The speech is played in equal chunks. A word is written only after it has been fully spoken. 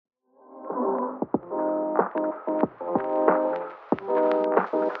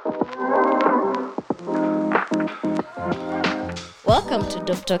Welcome to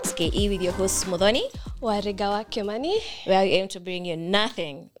DTKE with your host Modoni. Warigawa Kemani. Where we aim to bring you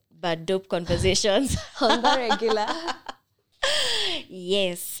nothing but dope conversations on the regular.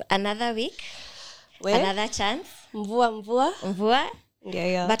 Yes, another week. Another chance. Mvua.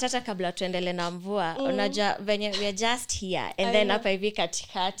 Yeah. But hata kabla tuendele na mvua, unajua venye we are just here and then hapa hivi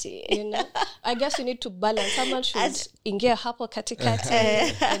katikati. You know, I guess you need to balance. Someone should ingia hapo katikati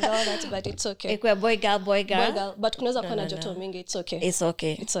and all that, but it's okay. Ikwe boy girl. But kunaweza kuwa na joto mingi, it's okay. It's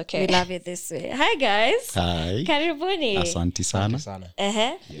okay. It's okay. We love it this way. Hi guys. Hi. Karibuni. Asante sana.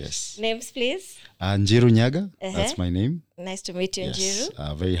 Yes. Names please. Njiru Nyaga, that's my name. Nice to meet you, Njiru. Yes,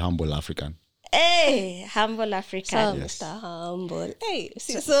 very humble African. Hey, humble African. So, Mr. Humble. Hey,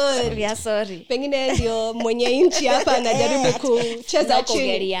 sorry. We are sorry. Pengine ndio mwenye inchi hapa anajaribu kucheza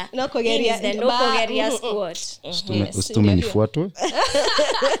chini. No kogeria. The no kogeria squad. Usitume nifuatwe.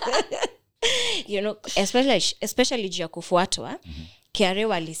 You know, especially juu ya kufuatwa. Kiare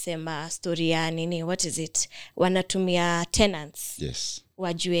walisema story ya nini, what is it? Wanatumia tenants. Yes.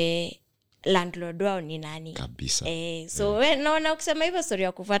 Wajue landlord wao ni nani kabisa. So we naona ukisema hivyo story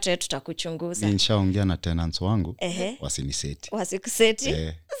ya kufuata tutakuchunguza. Nishaongea na tenants wangu wasiniseti. Wasikuseti.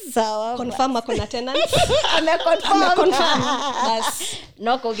 Sawa. Confirm ako na tenants. Ameconfirm. Bas.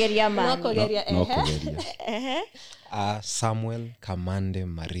 No kogeria man. No kogeria. Samuel Kamande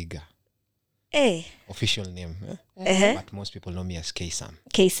Mariga. Official name. But most people know me as K-Sam.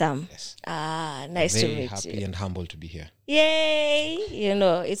 K-Sam. Yes. Nice to meet you. Very happy and humble to be here. Yay! You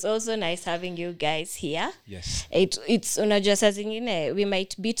know, it's also nice having you guys here. Yes. It's unajua saa zingine we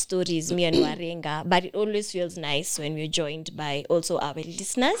might beat stories me and Warenga, but it always feels nice when we're joined by also our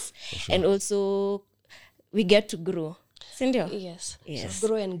listeners. Sure. And also we get to grow. Sindio? Yes. Yes. So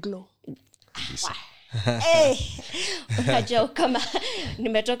grow and glow. Unajua kama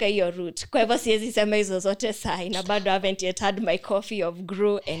nimetoka hiyo route. Kwa hivyo siwezi sema hizo zote saa na bado haven't yet had my coffee of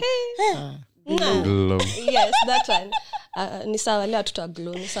grow and glow. Yes, that one. Ni sawa leo tuta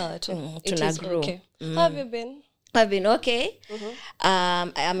glow, ni sawa tu. Tuna grow. Okay. How have you been? I've been okay.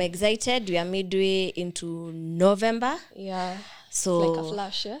 I'm excited. We are midway into November. Yeah. So like a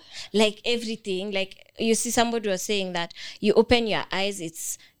flash, yeah? Like everything, like you see somebody was saying that you open your eyes,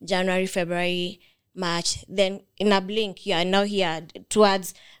 it's January, February, March, then in a blink you are now here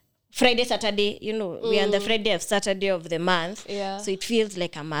towards Friday, Saturday, you know, we are on the Friday of Saturday of the month. Yeah. So it feels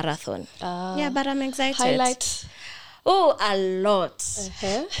like a marathon. Yeah, but I'm excited. Highlight. Oh, a lot.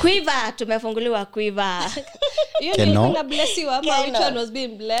 Quiver, tumefunguliwa quiver. You know, kuna blessiwa ama which one was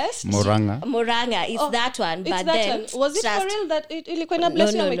being blessed? Moranga, it's that one. It's but that then one. Was it for real that ilikuwa na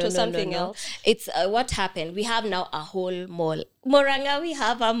blessiwa or it was something else? It's what happened. We have now a whole mall. Moranga, we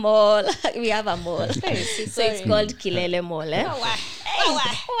have a mall. So it's called Kilele Mall.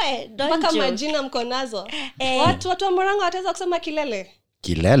 Mpaka majina mko nazo. Watu wa Moranga wataweza kusema Kilele.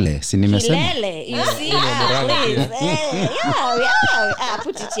 Kilele, si nimesema. Kilele, you see?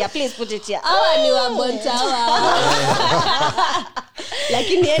 Please put it here. Hawa ni wabontawa.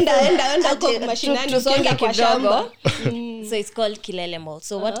 Lakini enda kwa mashinani tusonge kwa shamba. So it's called Kilele Mall.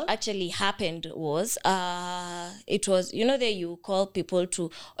 So what actually happened was it was, you know, that you call people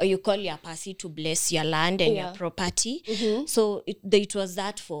to, or you call your pasi to bless your land and your property. So it was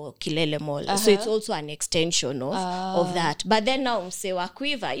that for Kilele Mall. So it's also an extension of that. But then now mse wa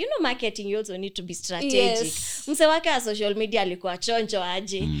quiver, you know, marketing, you also need to be strategic. Yes. Mse wake wa social media alikuwa chonjo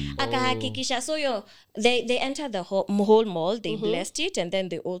aje. Akahakikisha. So they entered the whole mall, they blessed it, and then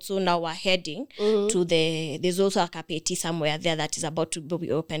they also now are heading to there's also a kapeti somewhere there that is about to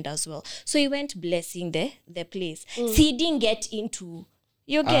be opened as well. So he went blessing the place. So he didn't get into,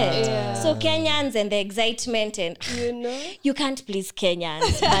 you get so Kenyans and the excitement, and you know, you can't please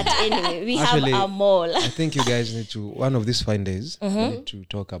Kenyans, but anyway, we Actually, have a mall. I think you guys need to, one of these fine days, we need to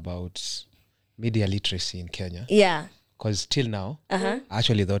talk about media literacy in Kenya. Yeah. Because till now, I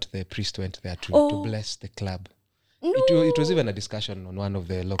actually thought the priest went there to bless the club. No. It was even a discussion on one of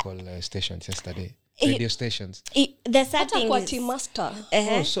the local stations yesterday. Radio stations. The sad thing kwa is... T-Master.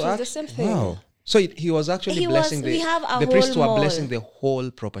 So it's the same thing. Wow. So he was actually blessing the priests were blessing the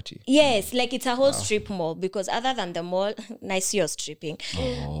whole property. Yes, like it's a whole strip mall, because other than the mall, nice you're stripping.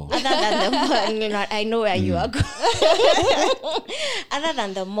 Other than the mall, I know where you are going. Other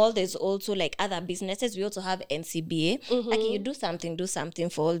than the mall, there's also like other businesses. We also have NCBA. Like you do something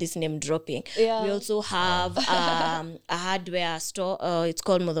for all this name dropping. Yeah. We also have a hardware store. It's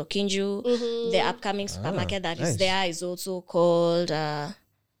called Modokinju. The upcoming supermarket that is there is also called...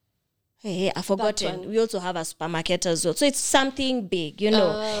 Hey, I've forgotten. We also have a supermarket as well. So it's something big, you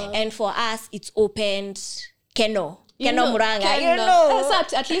know. And for us, it's opened Keno. Keno Muranga, you Keno. know.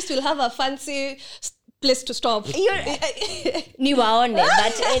 So at least we'll have a fancy place to stop. Ni waone,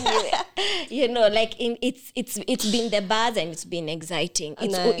 but anyway, you know, like it's been the buzz and it's been exciting.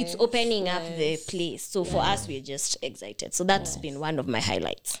 It's opening up the place. So for us, we're just excited. So that's been one of my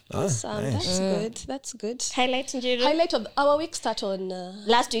highlights. Awesome. Nice. That's good. Highlight, Njiru? Highlight of our week start on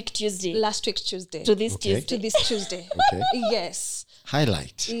last week Tuesday. To this Okay. Tuesday. Okay. Yes.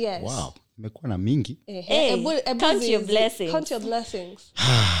 Highlight. Yes. Wow. Imekuwa na mingi. Hey, count your blessings. Count your blessings.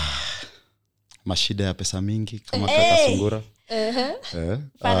 Mashida ya pesa mingi kama kaka Sungura.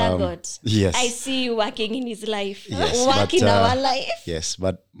 Father God. Yes. I see you working in his life. Yes, working but, our life. Yes,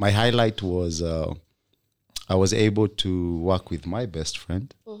 but my highlight was I was able to work with my best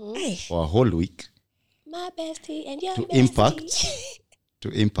friend Hey. for a whole week My bestie and your to bestie.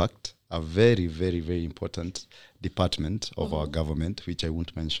 impact a very, very, very important department of our government, which I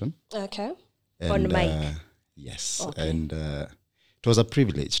won't mention. Okay. And, On mic. Yes. And it was a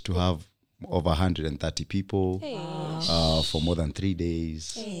privilege to have over 130 people for more than 3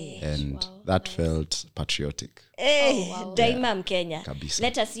 days. And that felt patriotic. Hey, Daima Mkenya. Kabisa.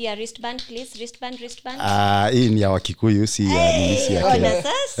 Let us see a wristband, please. Wristband. Hii ni ya Wakikuyu, si ya nini, si ya Kenya. Ona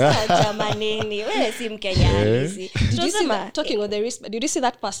sasa jamanini. Wewe si Mkenya halisi. Talking of the wristband, did you see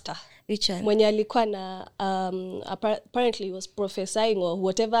that pastor? Which one? Mwenye alikuwa na apparently he was prophesying or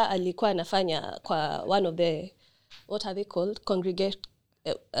whatever alikuwa anafanya kwa one of the, what are they called, Congregants.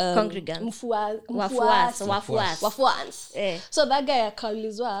 Wafuasi. So that guy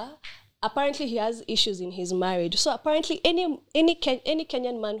akaulizwa, apparently he has issues in his marriage. So apparently any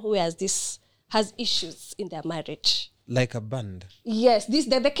Kenyan man who has issues in their marriage. Like a band. Yes, this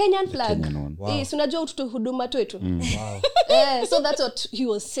the Kenyan flag. Kenyan one. Wow. Yes, unajua ututu huduma twetu. Wow. So that's what he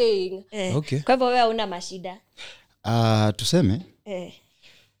was saying. Okay. Kwa hivyo wewe una mashida. Tuseme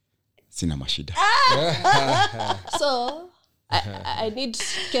sina mashida. So I need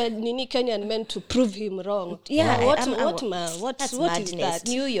Kenyan men to prove him wrong. Yeah, What that's is madness. that?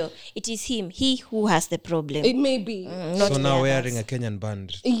 New York. It is him. He who has the problem. It may be. Not So the now others. wearing a Kenyan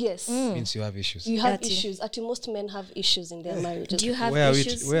band Yes. means you have issues. You have Ati. issues. Most men have issues in their marriages. Do you have Where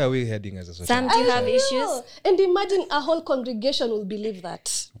issues? are we heading as a society? Sam, do you have issues? No. And imagine a whole congregation will believe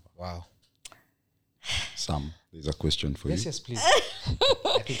that. Wow. Sam, there's a question for Yes, you. yes, please.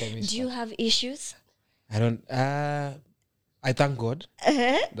 I think I missed Do you have issues? I don't. I thank God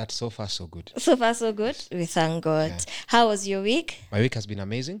that so far so good. So far, so good. We thank God. How was your week? My week has been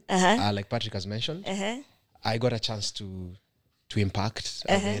amazing. Like Patrick has mentioned, I got a chance to impact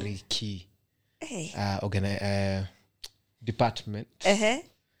a very key department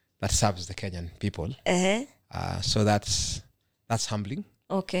that serves the Kenyan people. So that's humbling.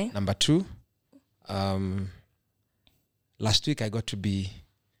 Okay. Number 2, last week I got to be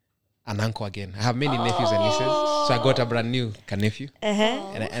an uncle again. I have many nephews and nieces, so I got a brand new nephew,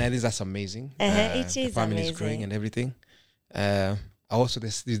 and I think that's amazing. It The is family amazing. is growing and everything. I also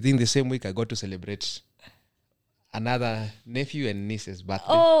within the same week I got to celebrate another nephew and niece's birthday.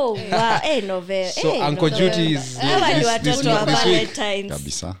 Oh, wow. Hey, November. So Uncle Judy is Hawa ni watoto wa this week. Valentines.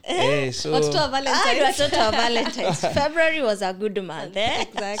 Kabisa. So What's to a Hawa ni Valentine's? watoto wa Valentines. February was a good month.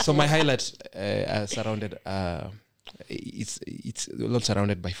 Exactly. so my highlights are surrounded. It's a lot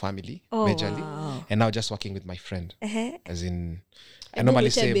surrounded by family majorly, and now just working with my friend. As in, I normally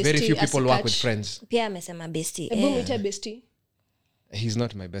say very few people work with friends. Pia amesema bestie. Ebu mwite bestie. He's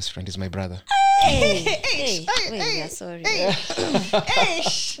not my best friend. He's my brother. Hey, we are sorry.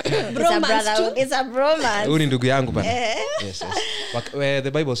 It's a brother. It's a bromance. Huyu ni ndugu yangu bana. Yes. Where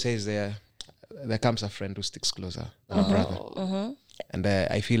the Bible says there comes a friend who sticks closer than a brother. And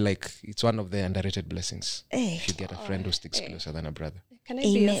I feel like it's one of the underrated blessings if you get a friend who sticks closer than a brother. Can I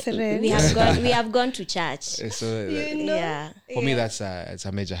be a friend? We have gone to church. So Yeah, for me, it's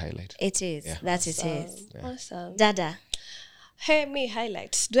a major highlight. it is. Yeah. That it is. Awesome. Dada, Hey, me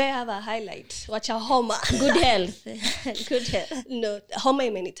highlights. Do I have a highlight? Watch a homa. good health. Good health. No, homa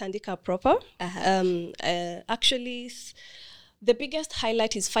imenitandika proper. Actually, the biggest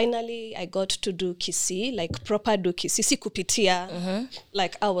highlight is finally I got to do Kisii, like proper do Kisii, si kupitia.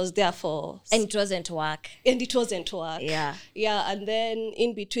 Like I was there for, And it wasn't work. and it wasn't work. Yeah. Yeah, and then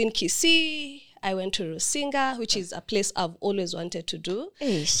in between Kisii, I went to Rusinga, which is a place I've always wanted to do.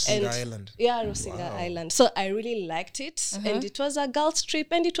 Ish. And Island. Yeah, Rusinga Island. So I really liked it. And it was a girls' trip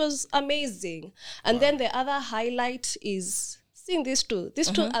and it was amazing. And then the other highlight is seeing these two.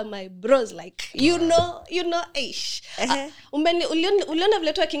 These two are my bros. Like, you know, ish. Uliona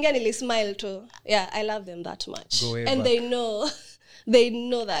vile tu wakiingia nilismile too. Yeah, I love them that much. Go way And back. they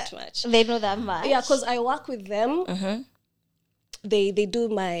know that much. They know that much. Yeah, because I work with them. they do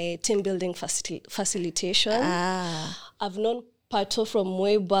my team building facilitation. I've known Pato from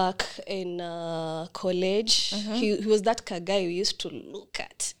way back in college. He was that guy we used to look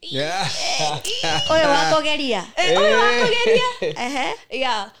at. Yeah. Oyo wako geria.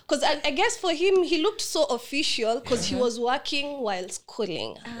 Yeah, because I guess for him, he looked so official because he was working while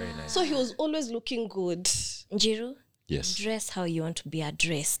schooling. Very nice. So he was always looking good. Njiru, Yes. dress how you want to be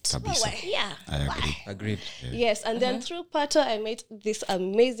addressed. Kabisa. Yeah. I agree. Agreed. Yes, and then through Pato, I met this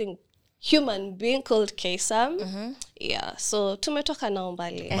amazing human being called Kesam. Yeah, so tumetoka nao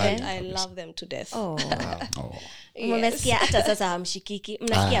mbali, and I love them to death. Oh. Oh. Mmesikia hata sasa hamshikiki.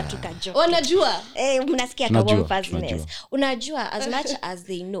 Mnasikia tu kajoke. Wanajua? Mnasikia ka Tunajua, warm fuzziness. tunajua. Unajua, as much as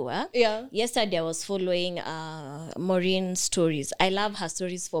they know, Yeah. yesterday I was following Maureen stories. I love her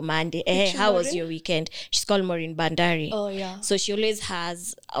stories for Monday. How was Maureen? your weekend? She's called Maureen Bandari. Oh, yeah. So she always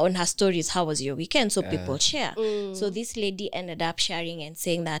has on her stories, how was your weekend? So people share. So this lady ended up sharing and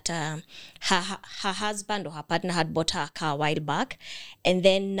saying that her husband or her partner had bought her a car a while back. And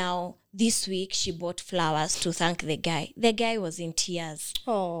then now this week she bought flowers to thank the guy. The guy was in tears.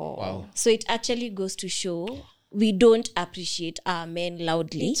 Oh. Wow. So it actually goes to show we don't appreciate our men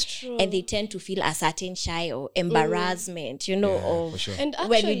loudly. It's true. And they tend to feel a certain shy or embarrassment, of for sure. And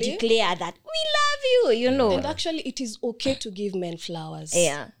when you actually- declare that we love you, And actually, it is okay to give men flowers.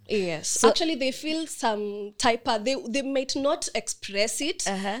 Yeah. Yes. Actually, they feel some type of, they might not express it,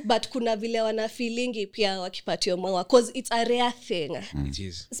 but kuna vile wana feelingi pia wakipatio maua, because it's a rare thing. It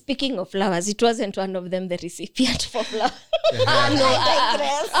is. Speaking of flowers, it wasn't one of them the recipient for flowers.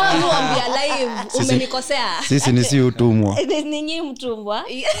 Ambia live, umenikosea. Sisi ni si utumwa. Ninyi mtumbwa.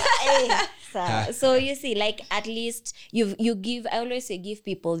 So you see, like, at least you give, I always say give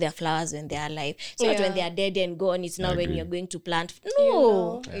people their flowers when they are alive. So that when they are dead and gone, it's now when you're going to plant.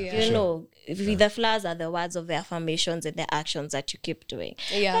 No, the flowers are the words of the affirmations and the actions that you keep doing.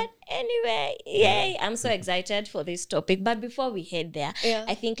 Yeah. But anyway, yay, I'm so excited for this topic. But before we head there,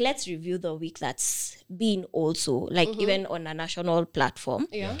 I think let's review the week that's been also, like, even on a national platform.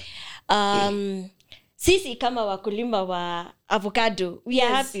 Yeah. Sisi kama wakulima wa avocado, we are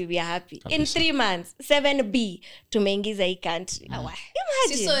happy. In 3 months, 7B tumeingiza hii country.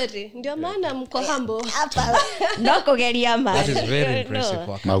 Si sorry. Ndio maana mko humble. Noko geriama. That is very impressive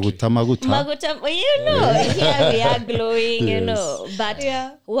for a country. Maguta. Here we are glowing, But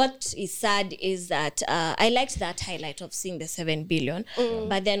what is sad is that I liked that highlight of seeing the 7 billion,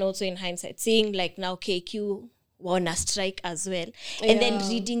 but then also in hindsight, seeing like now KQ won a strike as well, and then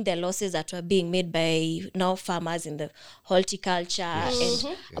reading the losses that were being made by now farmers in the horticulture, and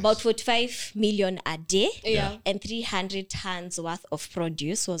about 45 million a day, and 300 tons worth of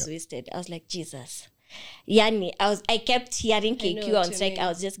produce was wasted. I was like, Jesus. Yani, I kept hearing KQ on strike. I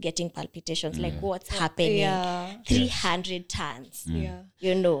was just getting palpitations, like what's happening? 300 tons. I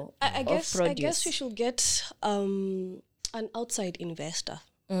guess of I guess produce. we should get an outside investor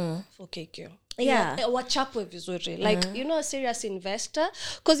for KQ. Wachapwe vizuri. Like, a serious investor.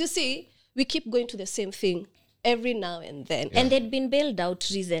 Because you see, we keep going to the same thing every now and then. And they'd been bailed out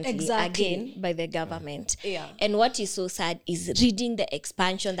recently Exactly. again by the government. Yeah. And what is so sad is reading the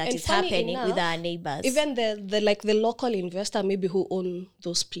expansion that And is funny happening enough, with our neighbors. Even the local investor maybe who own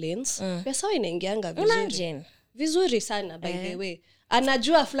those planes, pesa inaingianga vizuri. Imagine. Vizuri sana, by the way.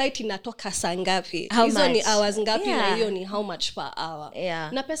 Anajua flight inatoka saa ngapi. How Hizo ni much? hours ngapi na Yeah. hiyo ni how much per hour.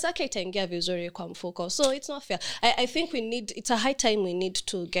 Yeah. Na pesa yake itaingia vizuri kwa mfuko. So it's not fair. I think it's a high time we need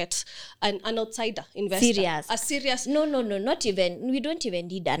to get an outsider investor. Serious. A serious. No, not even. We don't even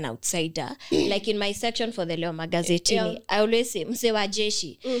need an outsider. Like in my section for the Leo Magazetini, I always say, mse wa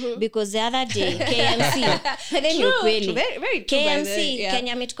jeshi. Because the other day, KMC, then you kweli. Very, very true, by the way. KMC, Yeah.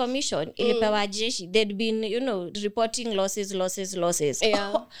 Kenya Meat Commission, ilipewa jeshi. They'd been, reporting losses.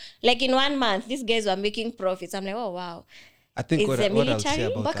 Yeah. Like in 1 month, these guys were making profits. I'm like, oh, wow. I think Is what the I would say military?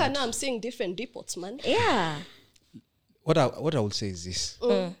 about Baka that, now I'm seeing different depots, man. Yeah. what I would say is this.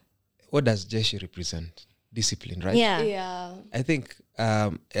 What does Jeshi represent? Discipline, right? Yeah. Yeah. I think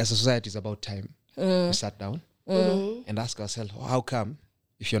as a society, it's about time we sat down and ask ourselves, how come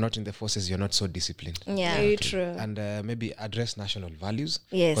if you're not in the forces, you're not so disciplined? Yeah. Very true. And maybe address national values.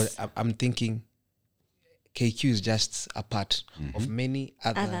 Yes. But I'm thinking KQ is just a part of many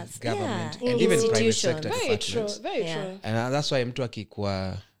other Others. government Yeah. and even private Institutions. sector Very true. departments. Very Yeah. true. And that's why mtu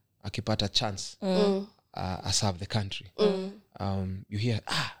akipata chance aserve the country. You hear,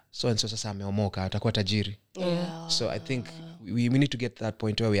 so and so sasa ameomoka, atakuwa tajiri. So I think we need to get that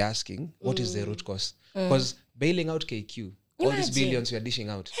point where we're asking, what is the root cause? Because bailing out KQ, all these billions we are dishing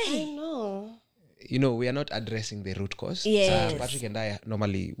out, I know. we are not addressing the root cause. Yes. Patrick and I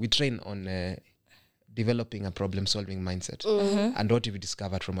normally, we train on developing a problem-solving mindset. And what we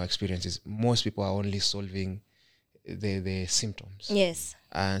discovered from our experiences, most people are only solving the symptoms. Yes.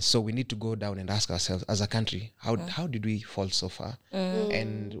 So we need to go down and ask ourselves, as a country, how did we fall so far?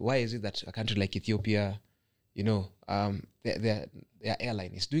 And why is it that a country like Ethiopia, their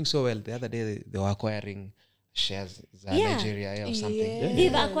airline is doing so well? The other day they were acquiring shares in Nigeria or something.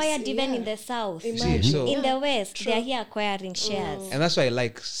 They've acquired even in the south. So, in the west, they're here acquiring shares. and that's why I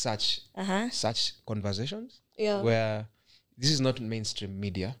like such conversations where this is not mainstream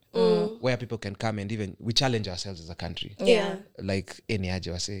media, where people can come and even we challenge ourselves as a country. Like any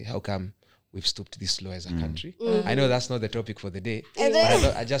aja say, how come we've stooped this low as a country? I know that's not the topic for the day,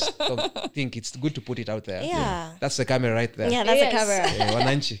 but I just think it's good to put it out there. That's the camera right there. Yeah, that's the cover.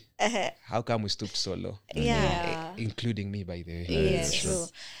 Wananchi, how come we stooped so low? Including me, by the way. Yes, true.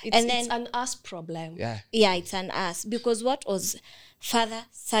 It's an us problem. Yeah, it's an us. Because what was further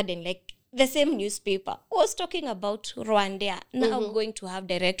sudden, like the same newspaper was talking about Rwanda now going to have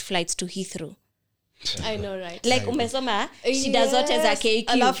direct flights to Heathrow. I know, right? Like umesoma shida zote za KQ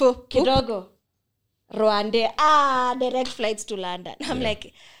Alafu kidogo Rwanda direct flights to London. I'm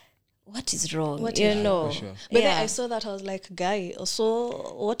like, what is wrong? But then I saw that, I was like, guy,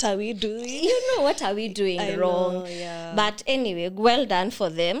 so what are we doing? What are we doing wrong? But anyway, well done for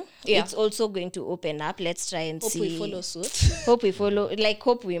them. It's also going to open up. Let's try and see. Hope we follow suit.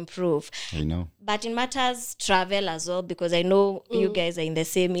 Hope we improve. I know. But in matters travel as well, because I know you guys are in the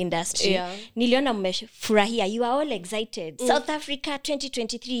same industry. Niliona mmefurahia. You are all excited. South Africa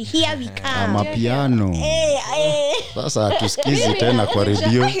 2023, here we come. Mapiano. Sasa hatusikizi tena kwa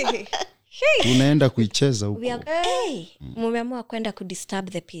radio. Tunaenda kuicheza huko. Mumeamua kwenda kudisturb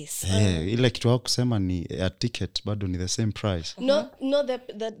the peace. Ile kitu wao kusema ni air ticket bado ni the same price. No,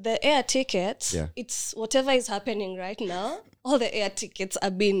 the air tickets, it's whatever is happening right now. All the air tickets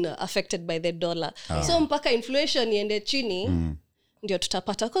are being affected by the dollar. So mpaka inflation iende chini ndio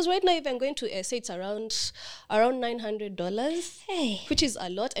tutapata, because right now even going to SA it's around $900, which is a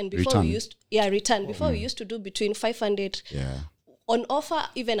lot. And before return. we used return before we used to do between 500 on offer,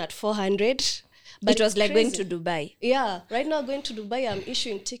 even at 400. But it was like going to Dubai. Right now going to Dubai, I'm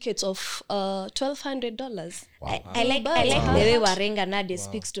issuing tickets of $1,200. I like the way Warenga Nade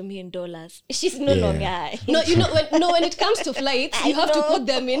speaks to me in dollars. She's no longer. No, when it comes to flights, you have to put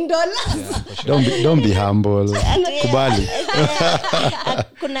them in dollars. Don't be humble. Kubali.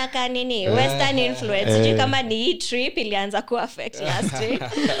 Kuna kanini Western influence. Sijui kama ni hii trip ilianza ku affect last trip.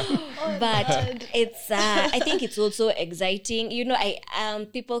 But it's I think it's also exciting.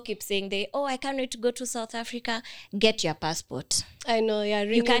 People keep saying I can't wait to go to South Africa. Get your passport. I know,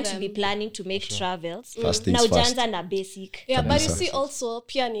 you can't be planning to make travels. Now janza na basic. But you see also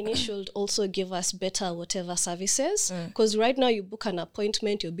Pia Nini should also give us better whatever services, because right now you book an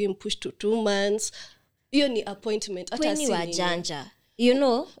appointment, you're being pushed to 2 months. You need appointment at a wajanja.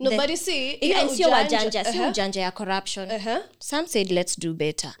 But you see, sio wajanja ya corruption. Some said let's do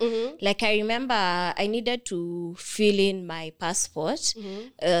better. Like I remember I needed to fill in my passport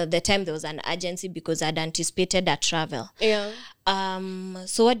the time there was an urgency because I'd anticipated a travel.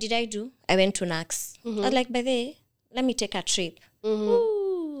 So what did I do? I went to NAX. I was like, by the way, let me take a trip.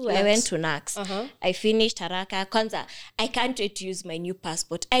 I went to NAX. I finished haraka. Kwanza, I can't wait to use my new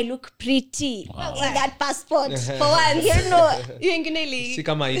passport. I look pretty in that passport. For once, si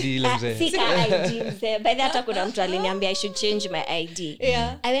kama ID ile mzee. Sika ID mzee. By the hata kuna mtu aliniambia I should change my ID.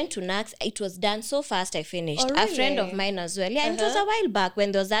 I went to NAX. It was done so fast I finished. Really? A friend of mine as well. And it was a while back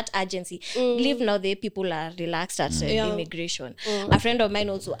when there was that urgency. Believe now the people are relaxed at immigration. A friend of mine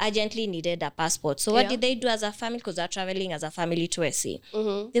also urgently needed a passport. So what did they do as a family? Because they're traveling as a family to SC.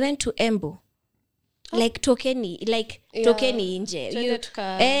 They went to Embu. Like tokeni nje.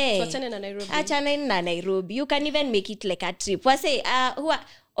 Tuachane na Nairobi. You can even make it like a trip. Wase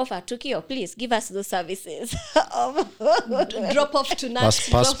offer Tokyo, please give us those services. Drop off to NAX.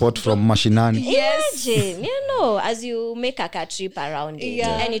 Passport from Mashinani. Imagine, as you make a car trip around it.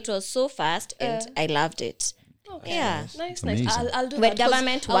 And it was so fast and I loved it. Okay. Nice. I'll do when that.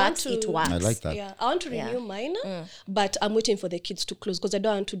 government works, it works. I like that. I want to renew mine, but I'm waiting for the kids to close because I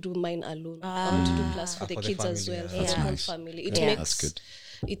don't want to do mine alone. I want to do plus for the kids family, as well, for That's the whole nice. family. That's good.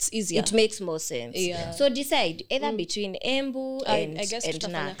 It's easier. It makes more sense. So decide either between Embu and I guess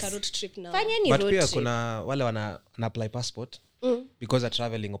tutafanya NAX. road trip now. Fanyeni But road pia trip. kuna wale wana apply passport because a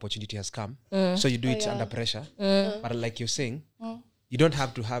traveling opportunity has come. So you do it under pressure. But like you're saying, you don't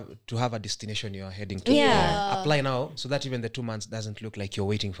have to have a destination you're heading to. Apply now so that even the 2 months doesn't look like you're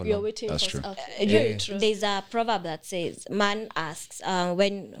waiting for long. You're waiting That's for true. Very true. There's a proverb that says, man asks,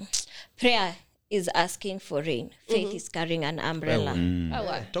 when prayer is asking for rain. Faith is carrying an umbrella.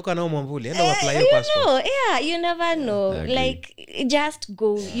 Toka na mwambuli, enda apply your passport. No, you never know. Like, just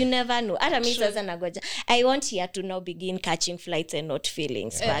go. You never know. Hata mimi sasa nagoja. I want here to now begin catching flights and not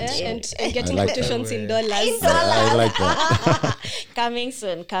feelings. But and getting like quotations in dollars. I like that. coming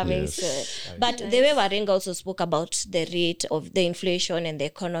soon. But the way Warenga also spoke about the rate of the inflation and the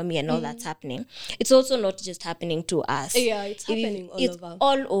economy and all that's happening, it's also not just happening to us. Yeah, it's happening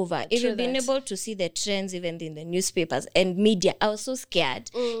all over. If you've been able to see the trends even in the newspapers and media, I was so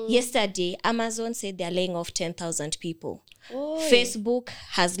scared. Yesterday, Amazon said they're laying off 10,000 people. Facebook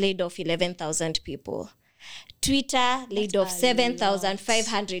has laid off 11,000 people. Twitter laid off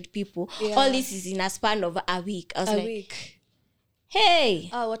 7,500 people. All this is in a span of a week. I was like, hey,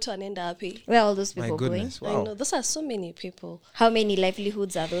 what wanaenda happy? where are all those people My going? goodness, wow. I know, those are so many people. How many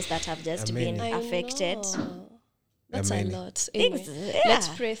livelihoods are those that have just been affected? That's a lot. Anyway, let's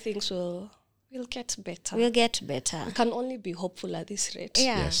pray things will get better. We'll get better. We can only be hopeful at this rate.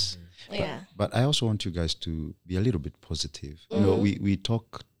 Yeah. Yes. Yeah. But I also want you guys to be a little bit positive. You know, we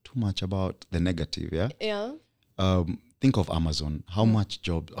talk too much about the negative, yeah? Yeah. Think of Amazon. How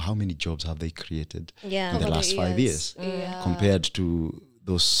many jobs have they created in the Over last the 5 years Yeah. compared to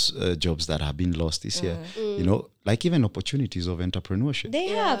those jobs that have been lost this year? You know, like even opportunities of entrepreneurship. They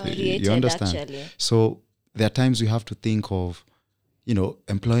have created, You understand? actually. So there are times you have to think of, you know,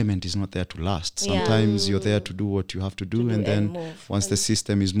 employment is not there to last. Sometimes you're there to do what you have to do, and then once the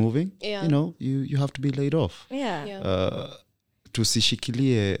system is moving, you know, you have to be laid off. Yeah.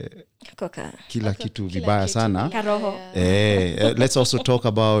 Tusishikilie Koka. kila kitu vibaya sana. Karoho. Let's also talk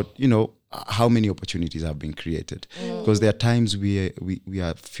about, you know, how many opportunities have been created, because there are times we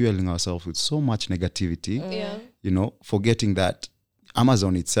are fueling ourselves with so much negativity, you know, forgetting that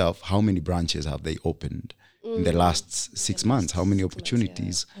Amazon itself, how many branches have they opened in the last 6 months? How many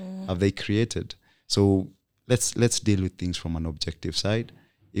opportunities have they created? So let's deal with things from an objective side.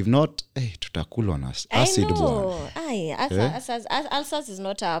 If not, tutakulwa na acid bwana. Ulcers is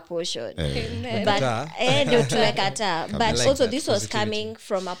not our portion. Amen. But ndio tumekataa. But like also that this was positivity. coming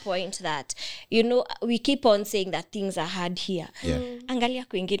from a point that, you know, we keep on saying that things are hard here. Angalia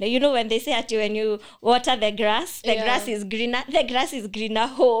kwingine. You know, when they say at you, when you water the grass is greener. The grass is greener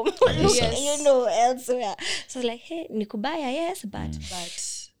home. You know, elsewhere. So like, hey, nikubaya, yes, but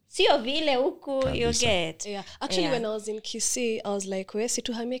sio vile huku you get. Yeah. Actually, when I was in Kisii, I was like, we si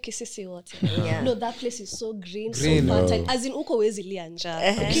tuhamie Kisii wote. No, that place is so green. So fertile. As in uko wezi lia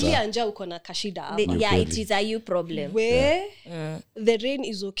njaa. Ukilia njaa uko na kashida hapa. Yeah, it is a you problem. Where the rain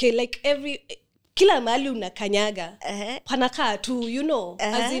is okay. Like kila mahali unakanyaga. Panakaa tu, you know.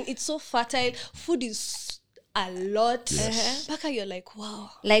 As in, it's so fertile. Food is a lot. Paka you're like, wow.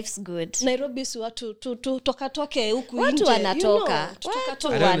 Life's good. Nairobi si watu toke huku nje. Watu wanatoka.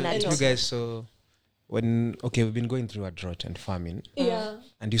 I don't know if you guys saw we've been going through a drought and famine.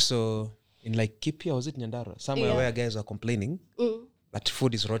 And you saw in like Kipia, was it Nyandarua? Somewhere where guys are complaining that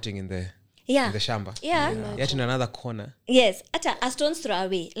food is rotting in the shamba. Yet in another corner. Yes, at a stone's throw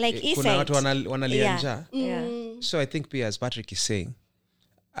away. Like kuna watu wanalia njaa. So I think pia, as Patrick is saying,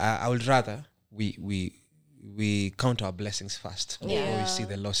 I would rather we count our blessings first before we see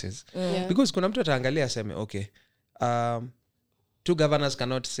the losses. Because kuna mtu ataangalia aseme, okay, two governors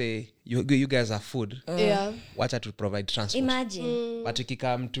cannot say you guys are food. Wacha to provide transport. Imagine. But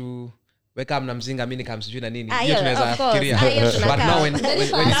ikikam to weka mna mzinga mimi nikamsijui na nini. Hiyo Hiyo tunaweza fikiria. But now when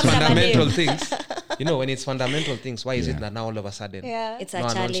it's fundamental things, you know, when it's fundamental things, why is it that now all of a sudden It's a no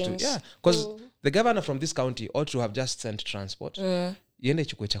one wants challenge. to? Because the governor from this county ought to have just sent transport. Iende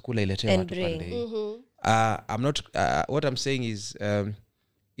chukue chakula iletewe watu pande hii. I'm not what I'm saying is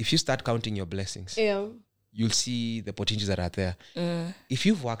if you start counting your blessings, you'll see the opportunities that are there. If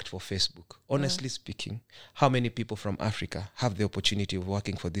you've worked for Facebook, honestly speaking, how many people from Africa have the opportunity of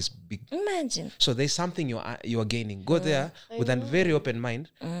working for this big? Imagine. So there's something you're gaining. Go there with a very open mind.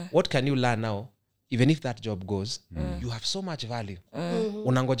 What can you learn now? Even if that job goes, you have so much value.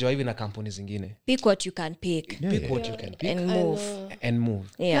 Unangojewa hivi na kampuni zingine. Pick what you can pick. Pick what you can pick and move.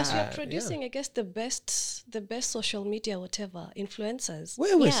 Plus we're producing, I guess, the best social media, whatever, influencers.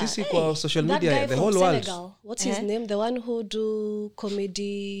 Wewe sisi kwa social media, that guy the from whole world. Senegal, what's his name? The one who do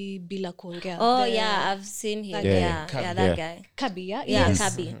comedy bila kuongea. Oh yeah, I've seen him. Yeah, that guy. Kabi, Yeah, yes.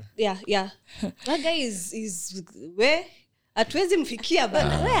 Kabi. Yeah. That guy is where hatuwezi mfikia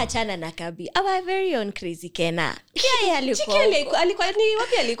bana. We achana na Kabi. Our very own Crazy Kena. Kia alikuwa ni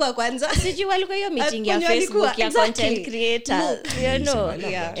wapi alikuwa kwanza? Sijui walikuwa hiyo meeting ya Facebook ya content creator. You know.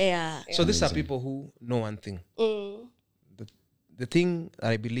 Yeah. So these are people who know one thing. The thing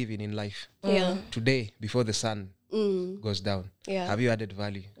that I believe in life. Today, before the sun goes down, have you added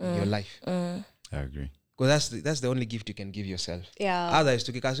value in your life? I agree. Because that's the only gift you can give yourself. Yeah. Otherwise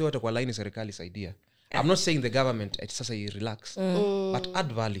tukikasi wote kwa line serikali saidia. I'm not saying the government sasa you relax, but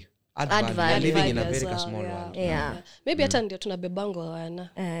add value. Add value. You're living in a very small world. Yeah. Maybe hata ndio tunabebangwa wana.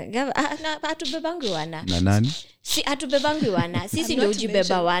 Hatubebangi wana. Na nani? Si hatubebangi wana. Sisi ndio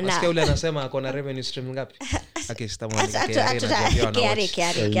ujibeba wana. Nasikia ule anasema ako na revenue stream ngapi? Okay, sitamwandika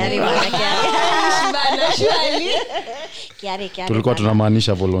kiari. Tulikuwa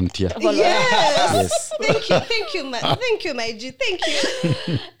tunamaanisha volunteer. Yes. Thank you my G. Thank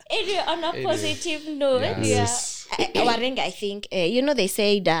you. On a positive note, Yes. Warenga, I think, they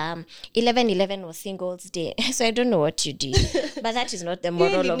said 11/11 was Singles Day. So I don't know what you did. But that is not the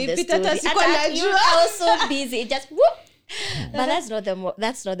moral of the story. I was so busy. Just whoop. But that's not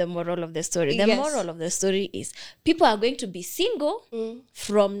the moral of the story. The moral of the story is people are going to be single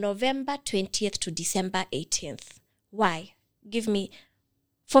from November 20th to December 18th. Why? Give me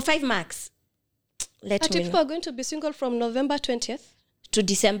for 5 marks. People are going to be single from November 20th to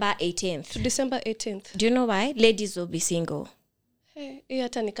December 18th. To December 18th. Do you know why? Ladies will be single. Hey,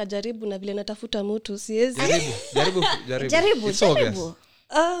 hata nikajaribu na vile natafuta mtu siwezi. Jaribu.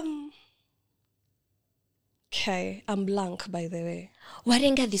 Okay, I'm blank by the way.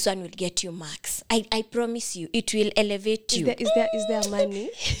 Warenga, this one will get you marks. I promise you, it will elevate you. Is there money?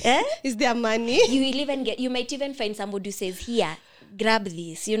 Is there money? You might even find somebody who says, here, grab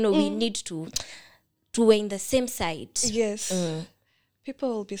this. We need to we're in the same side. Yes. People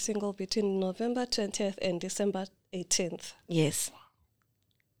will be single between November 20th and December 18th. Yes.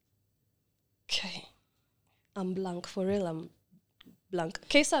 Okay. I'm blank. For real, I'm blank.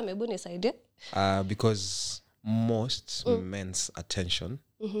 Kesa mebu nisaidie? Because most men's attention.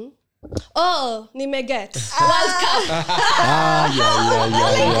 Oh, nimeget. World Cup.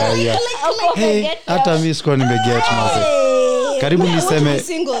 Yeah. Hey, hata mimi sikuwa nimeget mase. Karibu niseme.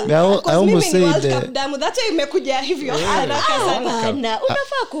 I almost said that's why imekuja hivyo haraka sana.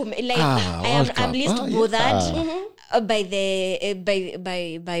 Unafaa I'm least bothered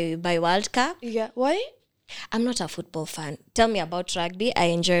by World Cup. Yeah. Why? I'm not a football fan. Tell me about rugby.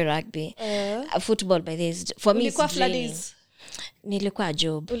 I enjoy rugby. Football by this for me is draining. Nilikuwa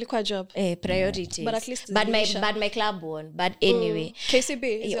job. Priority. But at least my club won. But anyway, KCB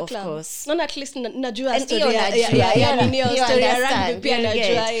is a of club. Course. No, at least najua And story. you Story understand. rugby pia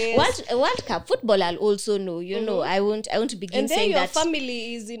najua. World Cup football I'll also know. I won't begin and then saying your that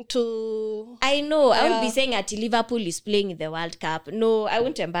family is into. I know. I won't be saying that Liverpool is playing in the World Cup. No, I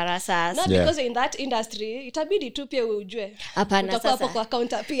won't embarrass us. Not because in that industry itabidi tu pia ujue. Hapana sasa. Hapo kwa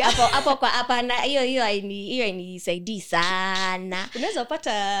counter pia. Hapo kwa hapana hiyo hainisaidii sana. Unaweza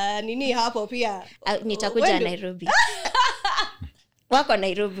pata nini hapo pia. Nitakuja Nairobi. Wako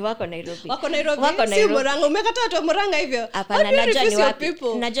Nairobi. Si Murang'a. Umekata watu wa Murang'a hivyo. Hapana,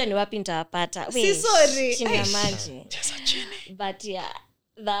 najua ni wapi nitawapata. Si sorry. Chini ya maji. But yeah,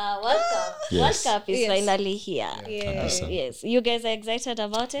 the World Cup is finally here. Yes. You guys are excited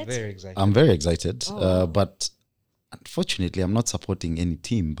about it? Very excited. I'm very excited. But unfortunately, I'm not supporting any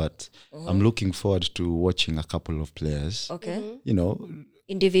team, but I'm looking forward to watching a couple of players. Okay.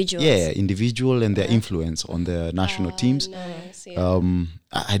 Individuals. Yeah, individual and their influence on the national teams. Nice, yeah.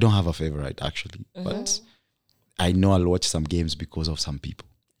 I don't have a favorite actually, but I know I'll watch some games because of some people.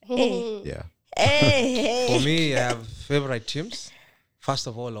 Yeah. For me, I have favorite teams. First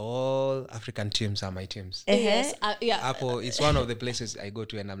of all African teams are my teams. Yes. Apple, it's one of the places I go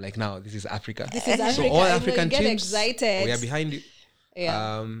to and I'm like, now this is Africa. So all African get teams, excited. we are behind you.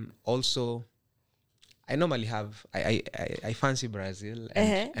 Yeah. Also, I normally have I fancy Brazil.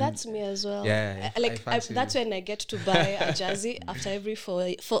 And that's me as well. Yeah, that's when I get to buy a jersey after every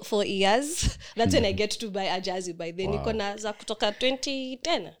 4 years. That's when I get to buy a jersey by then. Niko na za kutoka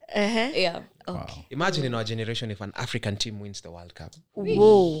 2010. Yeah. Okay. Wow. Imagine in our generation if an African team wins the World Cup.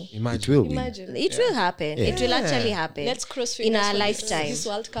 Whoa. Imagine. It will happen. Yeah. It will actually happen. Let's cross in our lifetime. This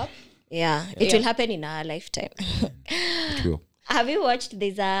World Cup. Yeah. It will happen in our lifetime. It will. Have you watched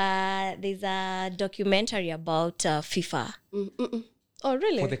there's a documentary about FIFA? Oh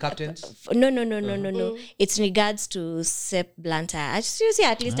really? For the captains? No. It's in regards to Sepp Blatter. I see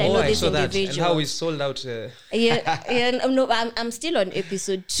at least I know this individual. And how he's sold out. No, I'm still on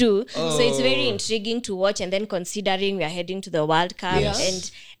episode 2, so it's very intriguing to watch. And then considering we are heading to the World Cup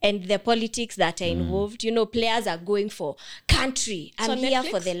and the politics that are involved, players are going for country. I'm here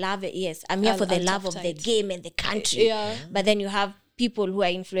for the love. Yes, I'm here for the love of the game and the country. Yeah. But then you have people who are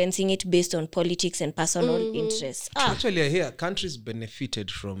influencing it based on politics and personal interests. Actually, I hear countries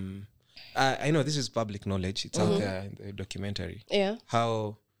benefited from. I know this is public knowledge. It's out there in the documentary. Yeah.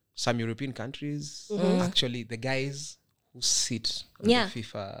 How some European countries actually the guys who sit on Yeah. the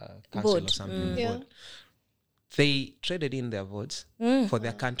FIFA council Board. or something. Yeah. Board, they traded in their votes for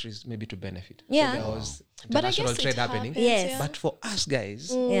their countries maybe to benefit. Yeah. So there was But I international guess trade it happening. happens, Yes. yeah. But for us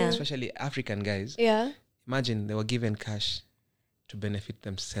guys, Yeah. especially African guys, Yeah. imagine they were given cash to benefit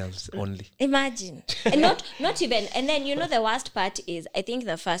themselves only. Imagine. And not even. And then, you know, the worst part is, I think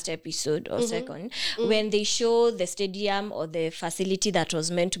the first episode or second, when they show the stadium or the facility that was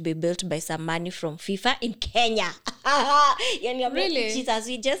meant to be built by some money from FIFA in Kenya. Yani, I'm like, Really? Jesus,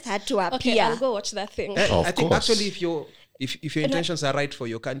 we just had to appear. Okay, I'll go watch that thing. Of I think course. actually if your intentions are right for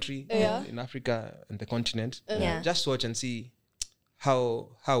your country in Africa and the continent, Yeah. just watch and see how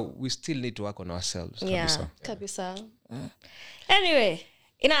we still need to work on ourselves. Yeah. Kabisa. Anyway,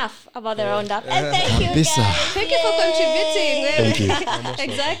 enough about the roundup. And thank you, Kabisa. guys. Thank you for contributing. Thank you.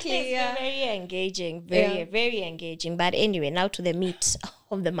 Exactly. It's Yeah. very engaging, very engaging. But anyway, now to the meat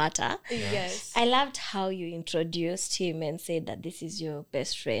of the matter. Yes. I loved how you introduced him and said that this is your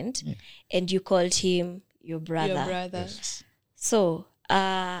best friend, and you called him your brother. Your brother. So,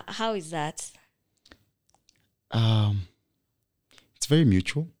 how is that? It's very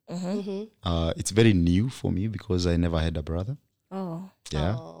mutual. It's very new for me because I never had a brother. Oh,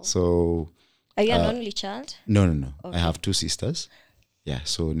 Yeah. So are you an only child? no. I have 2 sisters. Yeah.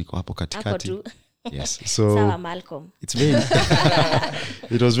 So niko hapo Ako katikati. tu. Yes. So Sawa, Malcolm. it's very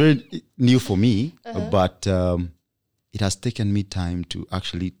it was very new for me, but it has taken me time to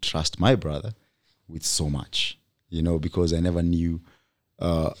actually trust my brother with so much, you know, because I never knew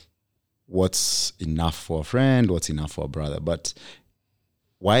what's enough for a friend, what's enough for a brother. But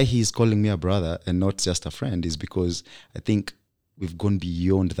why he's calling me a brother and not just a friend is because I think we've gone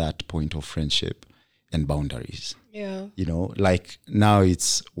beyond that point of friendship and boundaries. Yeah. You know, like now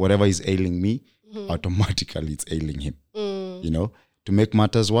it's whatever is ailing me, automatically it's ailing him. You know, to make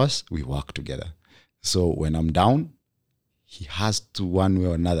matters worse, we work together. So when I'm down, he has to one way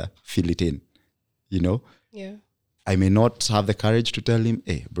or another fill it in. You know, Yeah. I may not have the courage to tell him,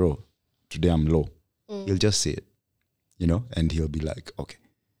 hey, bro, today I'm low. He'll just say it, you know, and he'll be like, okay,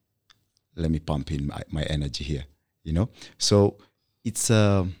 let me pump in my energy here, you know. So it's,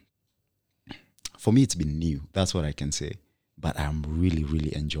 for me, it's been new. That's what I can say. But I'm really,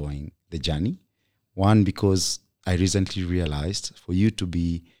 really enjoying the journey. One, because I recently realized for you to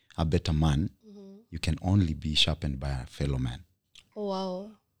be a better man, you can only be sharpened by a fellow man. Oh,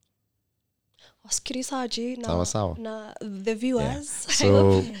 wow. Wasikilizaji Sawa sawa. na the viewers.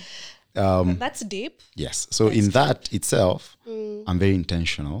 So, That's deep. yes. So in that itself, I'm very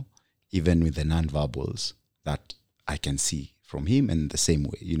intentional, even with the non-verbals that I can see from him and the same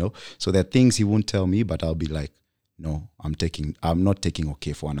way, you know. So there are things he won't tell me, but I'll be like, no, I'm not taking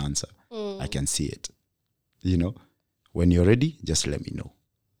okay for an answer. I can see it. You know, when you're ready, just let me know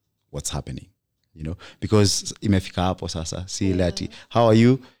what's happening, you know, because imefika hapo sasa, si lati, how are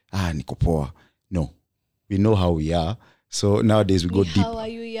you? Niko poa. No, we know how we are. So nowadays we go deep. How are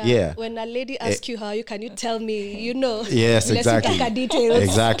you? Yeah. When a lady asks you how are you, can you tell me? You know. Yes, Let's exactly. look at details.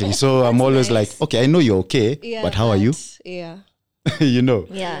 Exactly. So I'm always like, okay, I know you're okay, Yeah, but how are you? Yeah. You know,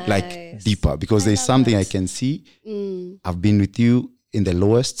 Yeah. like Nice. deeper, because there's something I can see. I've been with you in the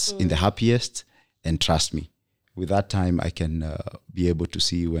lowest, in the happiest, and trust me, with that time I can be able to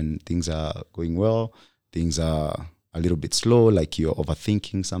see when things are going well, things are a little bit slow, like you're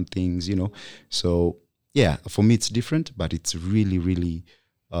overthinking some things, you know. So yeah, for me it's different, but it's really, really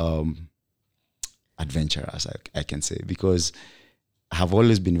adventurous, I can say, because I have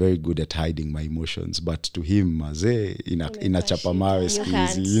always been very good at hiding my emotions, but to him, mazee, in a chapa mawe siku can't.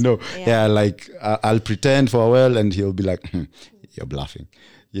 hizi, you know, yeah, like I'll pretend for a while and he'll be like, you're bluffing,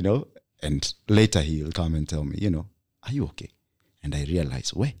 you know, and later he'll come and tell me, you know, are you okay? And I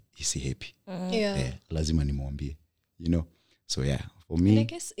realize, is he happy? Yeah. Lazima nimwambie, you know. So yeah, for And I me,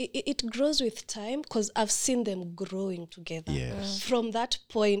 guess it grows with time because I've seen them growing together. Yes. From that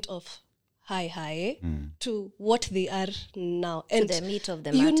point of high to what they are now. And the meat of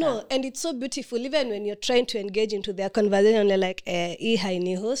the you matter. know, and it's so beautiful, even when you're trying to engage into their conversation, they're like, "Ii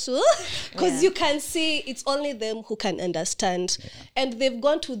hainihusu," because you can see it's only them who can understand. And they've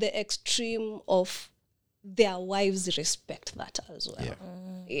gone to the extreme of their wives respect that as well.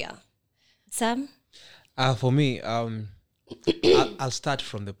 Yeah. Sam? For me, I'll start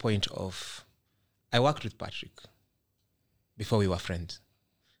from the point of I worked with Patrick before we were friends.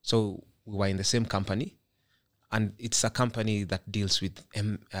 So we were in the same company, and it's a company that deals with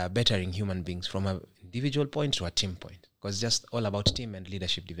bettering human beings from an individual point to a team point, because it's just all about team and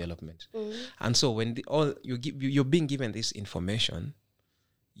leadership development. And so when you're being given this information,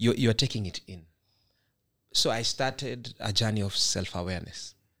 you're taking it in. So I started a journey of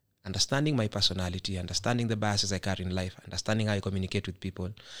self-awareness. understanding my personality, understanding the biases I carry in life, understanding how I communicate with people.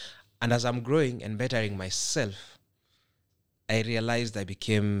 And as I'm growing and bettering myself, I realized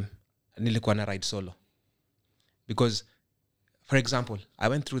nilikuwa na ride solo. Because, for example, I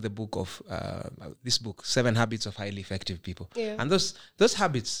went through the book of, this book, 7 Habits of Highly Effective People. Yeah. And those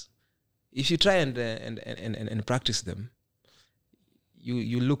habits, if you try and practice them,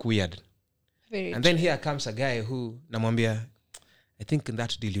 you look weird. Very And then here comes a guy who, namwambia, I think in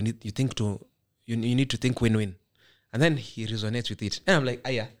that deal, you need to think win-win. And then he resonates with it. And I'm like,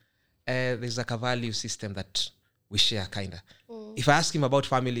 there's like a value system that we share, kinda. If I ask him about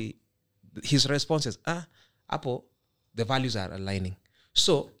family, his response is, Apo, the values are aligning.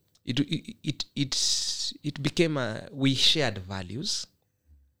 So it became we shared values.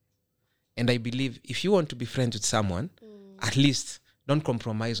 And I believe if you want to be friends with someone, at least don't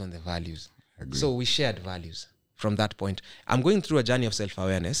compromise on the values. So we shared values from that point. I'm going through a journey of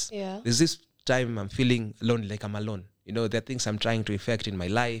self-awareness. Yeah. There's this time I'm feeling lonely, like I'm alone. There are things I'm trying to effect in my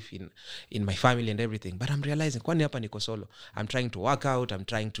life, in my family and everything. But I'm realizing, kwani hapa niko solo. I'm trying to work out. I'm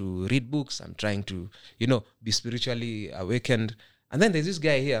trying to read books. I'm trying to, be spiritually awakened. And then there's this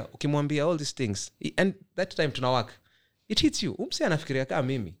guy here, ukimwambia all these things. And that time tunawak, it hits you. Umse anafikiria kama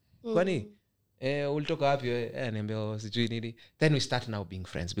mimi. Kwani, ulitoka wapi niambia sijui nini. Then we start now being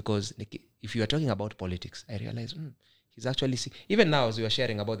friends. Because if you are talking about politics, I realize, he's actually, even now as we are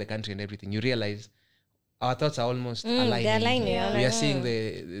sharing about the country and everything, you realize our thoughts are almost aligning. They're aligning. Yeah. We are seeing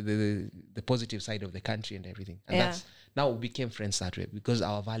the positive side of the country and everything. And that's now we became friends that way because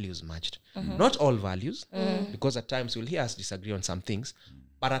our values matched. Not all values, because at times you'll hear us disagree on some things,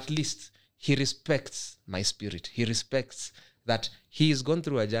 but at least he respects my spirit. He respects that he's gone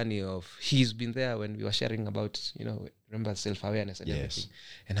through a journey of, he's been there when we were sharing about, remember self-awareness and everything.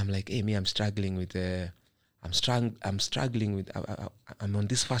 And I'm like, hey, I'm struggling with I'm struggling with I'm on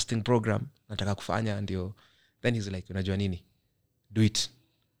this fasting program nataka kufanya ndio. Then he's like, unajua nini, do it,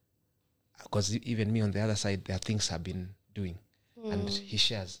 because even me on the other side there are things I've been doing. And he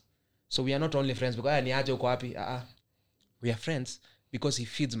shares. So we are not only friends because ni aje uko wapi. We are friends because he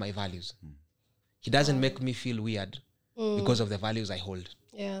feeds my values. He doesn't make me feel weird because of the values I hold.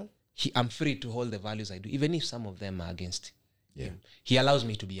 I'm free to hold the values I do, even if some of them are against him. He allows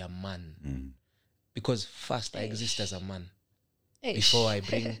me to be a man. Because first I exist as a man before I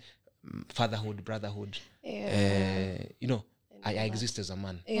bring fatherhood, brotherhood. I exist as a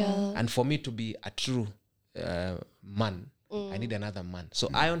man. And for me to be a true man, I need another man. So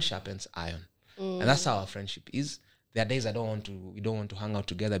iron sharpens iron. And that's how our friendship is. There are days we don't want to hang out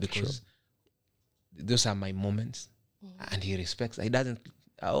together because those are my moments. And he respects. He doesn't,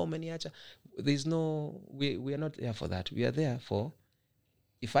 there's no, we are not there for that. We are there for,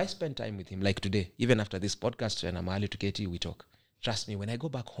 if I spend time with him, like today, even after this podcast, when I'm early to KT, we talk. Trust me, when I go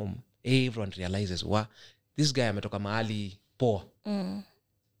back home, everyone realizes, wow, this guy ametoka mahali poor.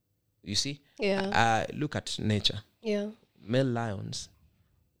 You see? Look at nature. Male lions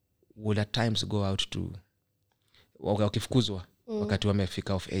will at times go out to, wakifukuzwa, wakati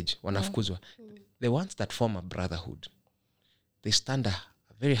wamefika of age, wanafukuzwa. The ones that form a brotherhood, they stand a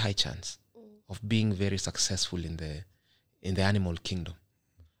very high chance of being very successful in the animal kingdom.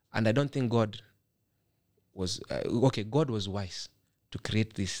 And I don't think God was wise to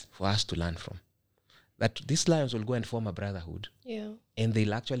create this for us to learn from. That these lions will go and form a brotherhood. And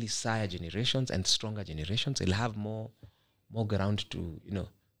they'll actually sire generations and stronger generations. They'll have more ground to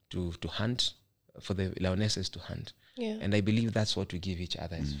hunt, for the lionesses to hunt. And I believe that's what we give each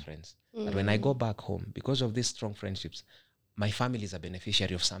other as friends. But when I go back home, because of these strong friendships, my family is a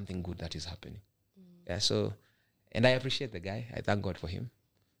beneficiary of something good that is happening. So, and I appreciate the guy. I thank God for him.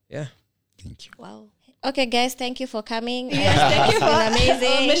 Thank you. Wow. Okay, guys, thank you for coming. Yes, thank you for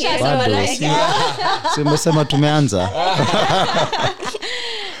amazing. Simesema tumeanza.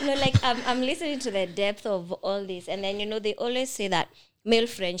 I'm listening to the depth of all this, and then they always say that male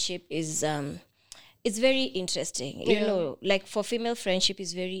friendship is it's very interesting. Like for female friendship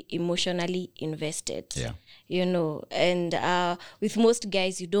is very emotionally invested. And with most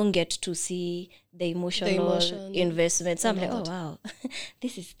guys you don't get to see the emotional investment. So I'm like, oh wow,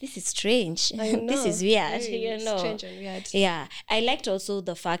 this is strange. This is weird. Strange and weird. Yeah. I liked also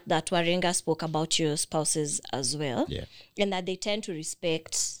the fact that Warenga spoke about your spouses as well. And that they tend to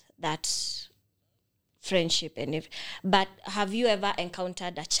respect that friendship. But have you ever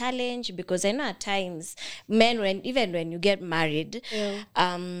encountered a challenge? Because I know at times men, even when you get married,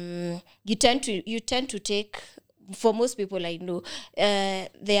 you tend to take for most people I know,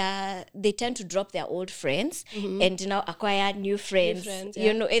 they tend to drop their old friends and now acquire new friends,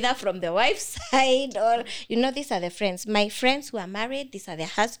 you know, either from the wife's side or, you know, these are the friends. My friends who are married, these are their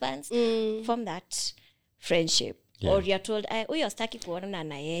husbands, from that friendship. Or you're told, I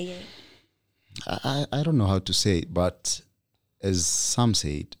don't know how to say it, but as some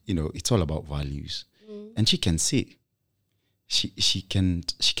said, you know, it's all about values. And she can see. She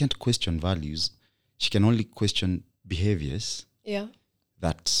can't question values. She can only question behaviors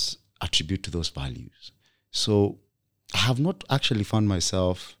that attribute to those values. So I have not actually found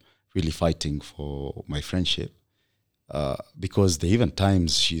myself really fighting for my friendship, because there are even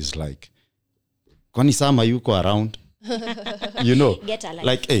times she's like, Kwani Sama yuko around? You know, get a life.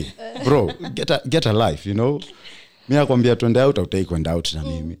 like, hey, bro, get a life, you know. Mi nakwambia twende out, hautaki kwenda out na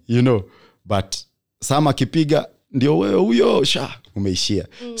mimi, you know. But Sama kipiga, ndio wewe huyo, umeishia.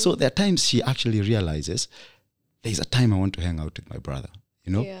 So there are times she actually realizes there's a time I want to hang out with my brother,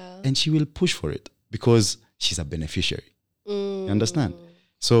 you know. And she will push for it because she's a beneficiary. You understand?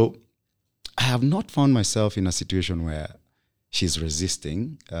 So I have not found myself in a situation where she's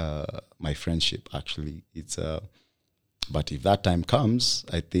resisting my friendship, actually. But if that time comes,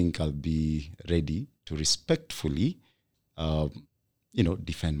 I think I'll be ready to respectfully,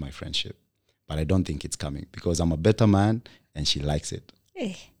 defend my friendship. But I don't think it's coming because I'm a better man and she likes it.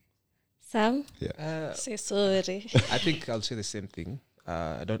 Sam? Yeah. Say sorry. I think I'll say the same thing.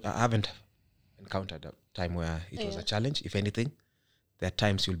 I haven't encountered a time where it was a challenge. If anything, there are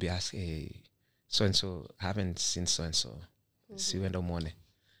times you'll be asked, hey, so-and-so, I haven't seen so-and-so. See when I'm on it.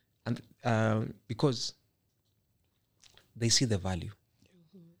 And because they see the value.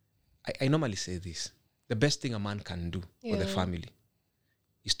 I normally say this. The best thing a man can do for the family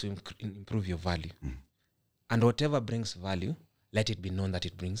is to improve your value. And whatever brings value, let it be known that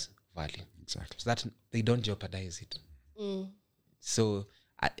it brings value. Exactly. So that they don't jeopardize it. So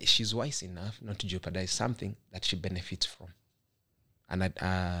she's wise enough not to jeopardize something that she benefits from. And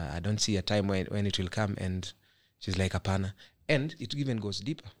I don't see a time when it will come and she's like, apana. And it even goes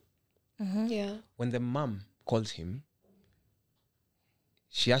deeper. Yeah. When the mom calls him,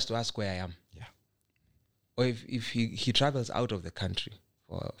 she has to ask where I am. Yeah. Or if he travels out of the country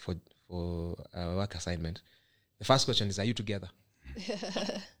for a work assignment, the first question is, are you together?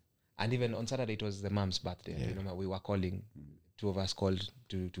 And even on Saturday, it was the mom's birthday. Yeah. And, we were calling, two of us called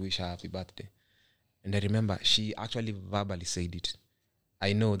to wish her happy birthday. And I remember she actually verbally said it.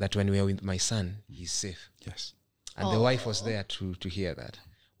 I know that when we are with my son, he's safe. Yes. And the wife was there to hear that.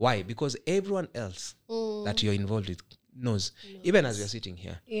 Why? Because everyone else that you're involved with knows. Even as we're sitting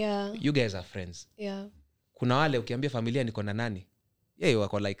here, you guys are friends. Yeah. Kuna wale ukiambia familia niko na nani, yeye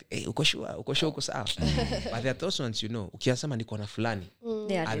wako like, hey, uko sure sawa. But there are those ones, ukiyasema niko na fulani,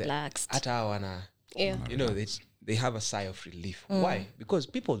 they are relaxed. Hata wana, they have a sigh of relief. Why? Because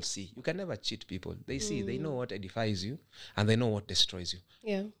people see. You can never cheat people. They see. They know what edifies you and they know what destroys you.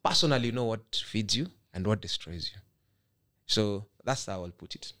 Yeah. Personally, you know what feeds you and what destroys you. So that's how I'll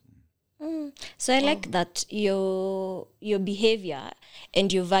put it. So I like that your behavior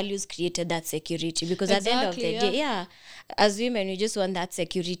and your values created that security, because at the end of the day, as women, you just want that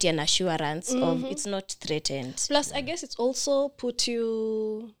security and assurance of it's not threatened. Plus, I guess it's also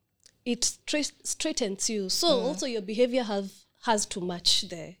it straightens you. So also your behavior has to match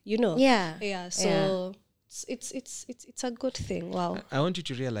there, Yeah. So it's a good thing. Wow. I want you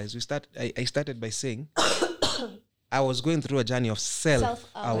to realize I started by saying I was going through a journey of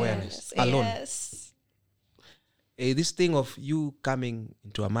self-awareness alone. Yes. This thing of you coming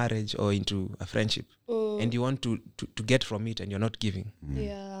into a marriage or into a friendship and you want to get from it and you're not giving.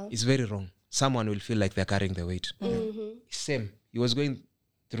 Yeah. It's very wrong. Someone will feel like they're carrying the weight. Same. He was going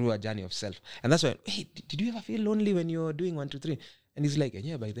through a journey of self. And that's why, hey, did you ever feel lonely when you're doing 1, 2, 3? And he's like,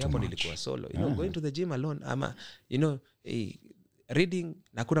 yeah, by the hapo nilikuwa solo. Going to the gym alone. Reading,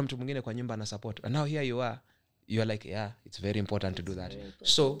 na kuna mtu mwingine kwa nyumba na support. And now here you are like, yeah, it's very important to do that.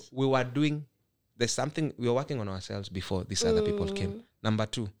 So we were working on ourselves before these other people came. Number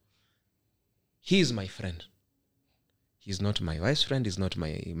 2, he is my friend. He's not my wife's friend. He's not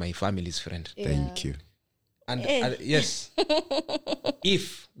my family's friend. Yeah. Thank you. And yes,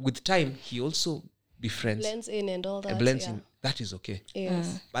 if with time he also befriends, blends in and all that. In, that is okay.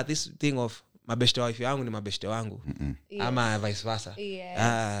 Yes. But this thing of mabeshte wife yangu ni mabeshte wangu, ama vice versa,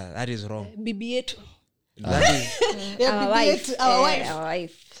 that is wrong. Bibi yetu. That is Our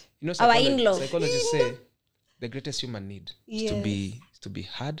wife. Our in-law. Psychologists say the greatest human need is to be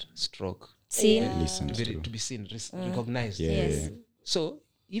heard, stroke, seen, to be seen, recognized. Yes. So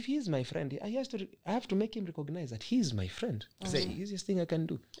if he is my friend, I have to make him recognize that he is my friend. It's the easiest thing I can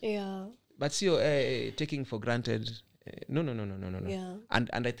do. Yeah. but see, taking for granted. No. Yeah.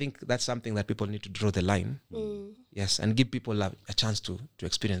 And I think that's something that people need to draw the line. Yes, and give people a chance to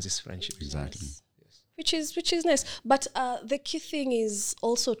experience this friendship. Exactly. Which is nice. But the key thing is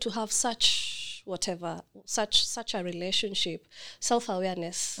also to have such a relationship.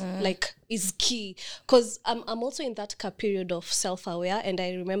 Self-awareness like is key, because I'm also in that period of self-aware, and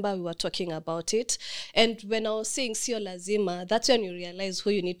I remember we were talking about it, and when I was saying sio lazima, that's when you realize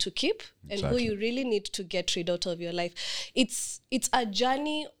who you need to keep and who you really need to get rid out of your life. It's a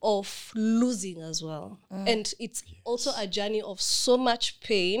journey of losing as well, and it's also a journey of so much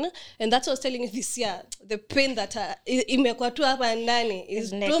pain, and that's what I was telling you this year. The pain that imekuwa tu hapa ndani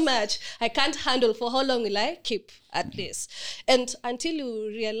is too much. I can't handle. For how long will I keep at this? And until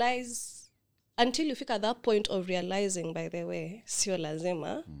you figure at that point of realizing, by the way, sio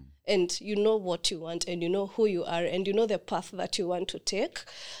lazima, and you know what you want, and you know who you are, and you know the path that you want to take,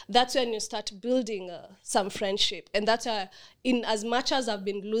 that's when you start building some friendship. And that's in as much as I've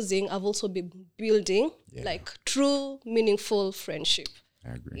been losing, I've also been building like true, meaningful friendship.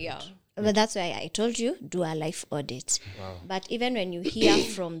 I agree. Yeah. But that's why I told you, do a life audit. Wow. But even when you hear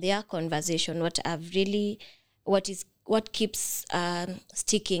from their conversation, what keeps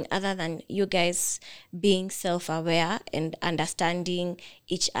sticking, other than you guys being self-aware and understanding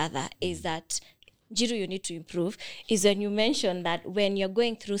each other, is that, Jiru, you need to improve, is when you mention that when you're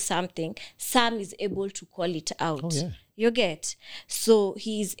going through something, Sam is able to call it out. Oh, yeah. You get? So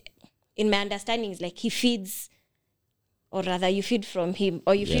he's, in my understanding, is like he feeds, or rather you feed from him,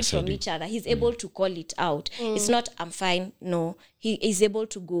 or you feed from each other. He's able to call it out. It's not, I'm fine. No, he is able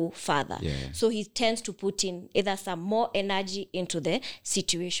to go further. Yeah. So he tends to put in either some more energy into the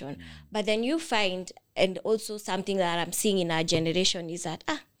situation. But then you find, and also something that I'm seeing in our generation is that,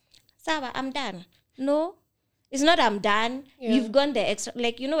 Saba, I'm done. No, it's not I'm done. Yeah. You've gone the extra,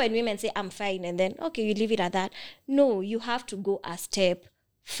 like, you know, when women say I'm fine and then, okay, you leave it at that. No, you have to go a step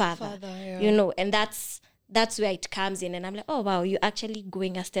further. You know, and that's where it comes in. And I'm like, oh, wow, you're actually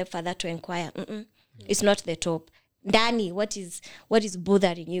going a step further to inquire. It's not the top. Danny, what is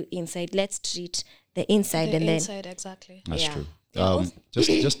bothering you inside? Let's treat the inside. The inside, exactly. That's true.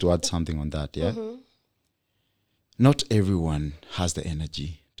 Just to add something on that, not everyone has the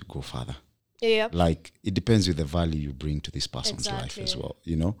energy to go further. Yeah. Like, it depends with the value you bring to this person's life as well,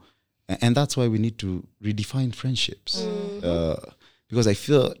 you know? And that's why we need to redefine friendships. Because I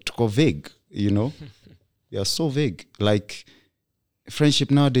feel to go vague, you know? They are so vague. Like, friendship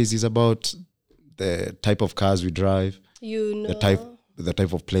nowadays is about the type of cars we drive, the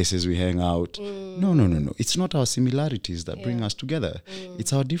type of places we hang out. No. It's not our similarities that bring us together.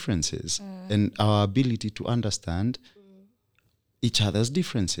 It's our differences and our ability to understand each other's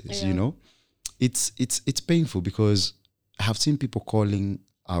differences, you know? It's painful, because I have seen people calling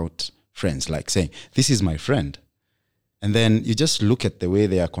out friends, like saying, this is my friend. And then you just look at the way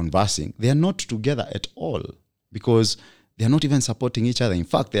they are conversing. They are not together at all, because they are not even supporting each other. In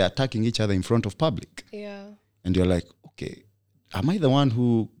fact, they are attacking each other in front of public. Yeah. And you're like, okay, am I the one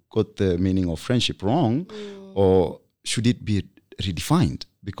who got the meaning of friendship wrong? Or should it be redefined?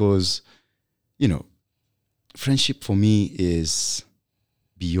 Because, you know, friendship for me is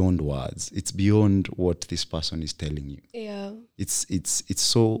beyond words. It's beyond what this person is telling you. Yeah. It's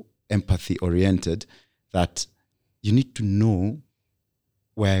so empathy oriented that you need to know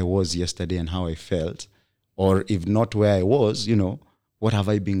where I was yesterday and how I felt, or if not where I was, you know, what have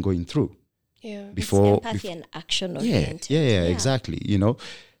I been going through? Yeah. Before it's empathy and action oriented. Yeah, exactly. You know,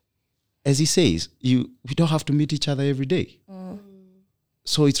 as he says, we don't have to meet each other every day.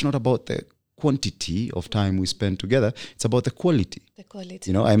 So it's not about the quantity of time we spend together. It's about the quality.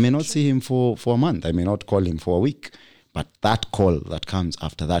 You know, I may not see him for a month. I may not call him for a week. But that call that comes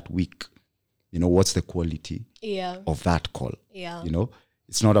after that week, you know, what's the quality of that call? Yeah. You know,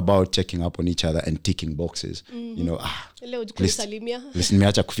 it's not about checking up on each other and ticking boxes. You know, listen,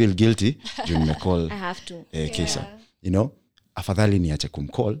 niacha kufeel guilty. I have to. Kesa. You know, afadhali niache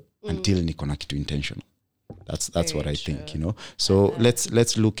kumcall until niko na kitu intentional. That's what I think, you know. So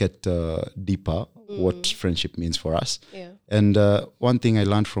let's look at deeper what friendship means for us. Yeah. And one thing I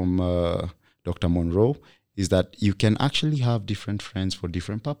learned from Dr. Monroe is that you can actually have different friends for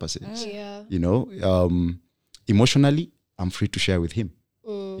different purposes. You know, emotionally, I'm free to share with him,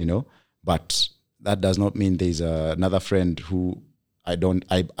 you know, but that does not mean there's another friend who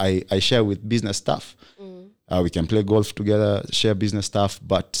I share with business stuff. We can play golf together, share business stuff,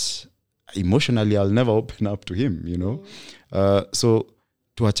 but emotionally, I'll never open up to him, you know. So,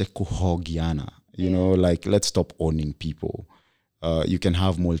 tuache kuhogiana, you know, like, let's stop owning people. You can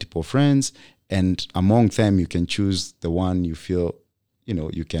have multiple friends, and among them, you can choose the one you feel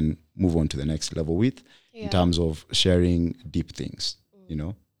you can move on to the next level with in terms of sharing deep things,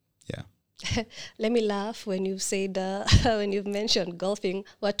 Yeah. Let me laugh when you've said when you've mentioned golfing.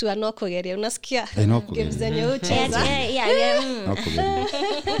 Watu wanakogeria unasikia games zenye ucheza.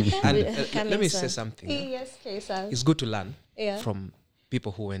 And let me say something. Yes, Kaisa. It's good to learn from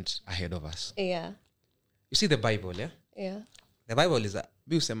people who went ahead of us. Yeah. You see the Bible, Yeah. The Bible is a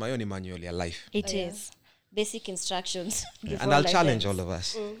manual of life. It is basic instructions. And I'll challenge all of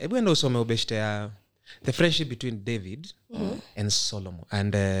us. The friendship between David and Solomon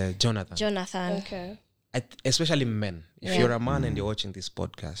and Jonathan. Okay. Especially men. If you're a man and you're watching this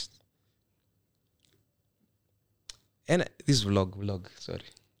podcast, and this vlog, sorry.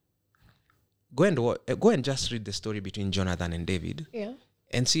 Go and just read the story between Jonathan and David. Yeah.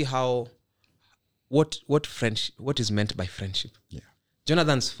 And see how what friendship, what is meant by friendship. Yeah.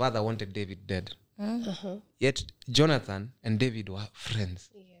 Jonathan's father wanted David dead. Yet Jonathan and David were friends.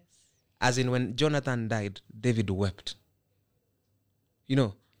 Yes. As in, when Jonathan died, David wept.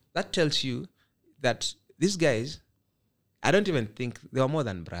 That tells you that these guys, I don't even think they were more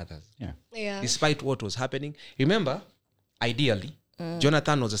than brothers. Yeah. Despite what was happening. Remember, ideally,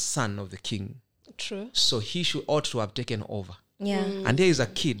 Jonathan was a son of the king. True. So he ought to have taken over. Yeah. And here is a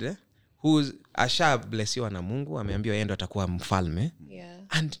kid who's ashablessiwa na Mungu, ameambiwa yeye ndo atakuwa mfalme. Yeah.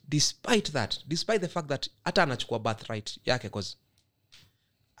 And despite the fact that hata anachukua birthright yake, because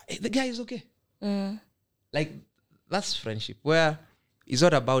the guy is okay. Like, that's friendship, where it's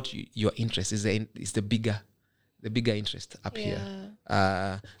not about your interest, it's the bigger interest up here.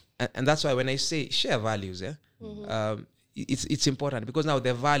 And that's why when I say share values, it's important, because now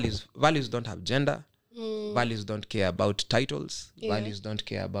the values don't have gender. Values don't care about titles. Values don't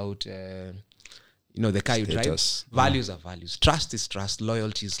care about the car you drive. Values are values. Trust is trust.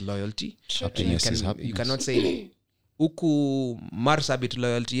 Loyalty is loyalty. Happiness is happiness. You cannot say uku marsabit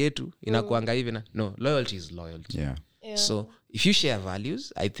loyalty yetu inakuanga hivi na. No, loyalty is loyalty. Yeah. So if you share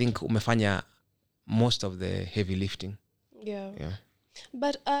values, I think umefanya most of the heavy lifting. Yeah. Yeah.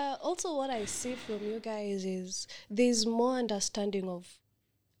 But also what I see from you guys is there's more understanding of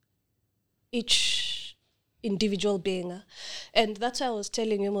each individual being. And that's why I was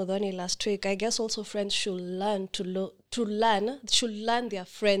telling you, Modoni, last week, I guess also friends should learn should learn their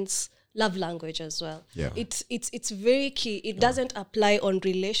friends' love language as well. Yeah. It's very key. It doesn't apply on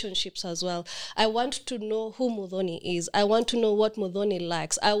relationships as well. I want to know who Modoni is. I want to know what Modoni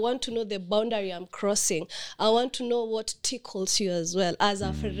likes. I want to know the boundary I'm crossing. I want to know what tickles you as well as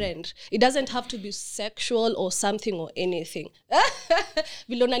a friend. It doesn't have to be sexual or something or anything.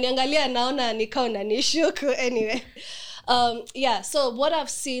 Vile unaniangalia naona nikao nanishuku anyway. So what I've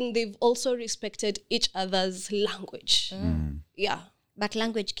seen, they've also respected each other's language. Yeah. But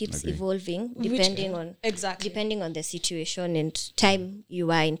language keeps evolving depending on the situation and time you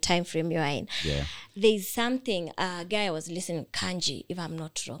are in, time frame you are in. Yeah. There's something, a guy I was listening, Kanji, if I'm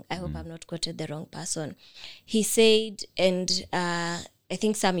not wrong. I hope I've not quoted the wrong person. He said, and I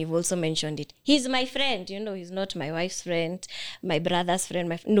think some you've also mentioned it, he's my friend. He's not my wife's friend, my brother's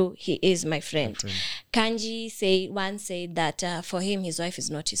friend. No, he is my friend. Kanji once said that for him, his wife is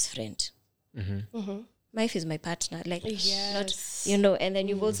not his friend. My wife is my partner, like, yes. not, and then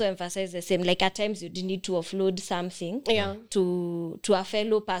you've also emphasized the same, like at times you need to offload something to a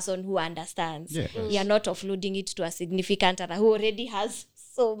fellow person who understands. You're not offloading it to a significant other who already has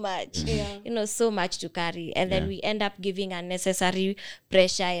so much, so much to carry. And then we end up giving unnecessary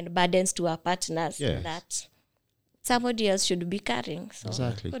pressure and burdens to our partners that somebody else should be carrying. So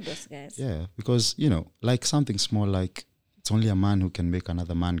exactly. Good those guys. Yeah, because, like something small, like it's only a man who can make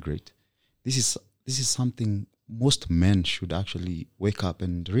another man great. This is something most men should actually wake up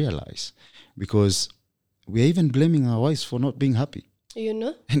and realize, because we're even blaming our wives for not being happy.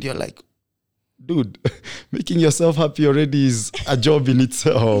 And you're like, dude, making yourself happy already is a job in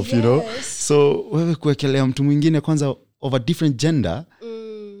itself, So wewe kuwekelea mtu mwingine kwanza of a different gender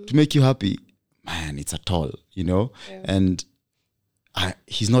to make you happy, man, it's a toll, And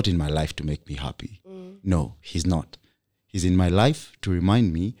he's not in my life to make me happy. No, he's not. He's in my life to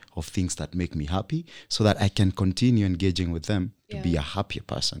remind me of things that make me happy so that I can continue engaging with them to be a happier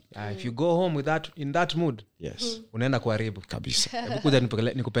person. If you go home in that mood, yes, unaenda kuharibu kabisa. Hebu kuja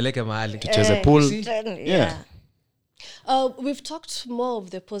nikupeleke mahali. Tucheze pool. Yeah. We've talked more of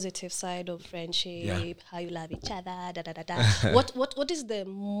the positive side of friendship, how you love each other, What is the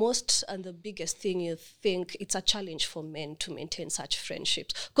most and the biggest thing you think it's a challenge for men to maintain such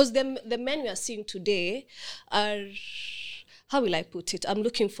friendships? Because the men we are seeing today are, how will I put it? I'm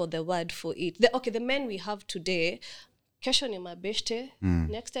looking for the word for it. The men we have today kesho ni mabeshte.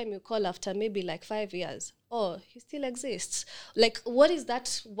 Next time you call after maybe like 5 years, oh, he still exists. Like, what is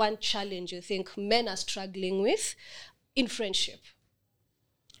that one challenge you think men are struggling with in friendship?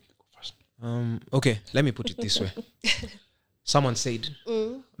 Okay, let me put it this way. Someone said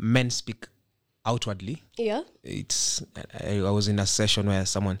men speak outwardly. Yeah. It's I was in a session where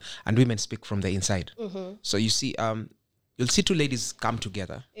someone, and women speak from the inside. So you see, you'll see two ladies come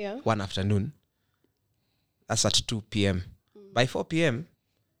together one afternoon. That's at 2 p.m. By 4 p.m.,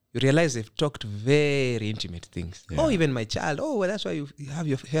 you realize they've talked very intimate things. Oh, even my child. Oh, well, that's why you have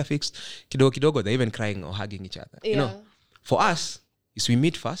your hair fixed. Kidogo kidogo, they're even crying or hugging each other. You know, for us, is we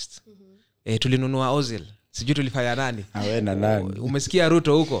meet first. Tulinunua ozil. Sijui tulifanya nani. Awena nani. Umesikia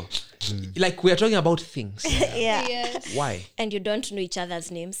Ruto huko. Like, we are talking about things. Yeah. Yes. Why? And you don't know each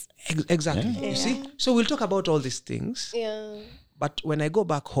other's names. Exactly. You see? So we'll talk about all these things. Yeah. But when I go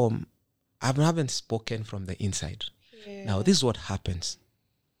back home, I haven't spoken from the inside. Now, this is what happens.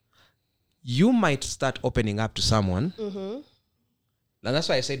 You might start opening up to someone. And that's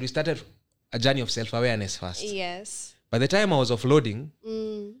why I said we started a journey of self-awareness first. Yes. By the time I was offloading,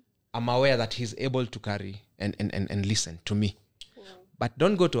 I'm aware that he's able to carry and listen to me. But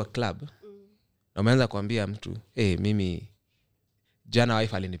don't go to a club. Na umeanza kuambia mtu, hey, mimi jana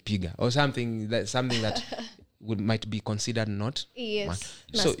wife alinipiga or something that might be considered not. Yes.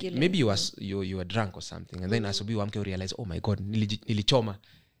 So Masculine. maybe you were drunk or something, and then asubuhi uamke you realize, oh my god, nilichoma.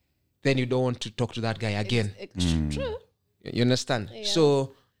 Then you don't want to talk to that guy again. True. You understand?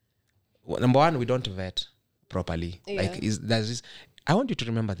 So number one, we don't vet properly. Like, there's this. I want you to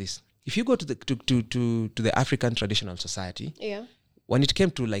remember this. If you go to the African traditional society, when it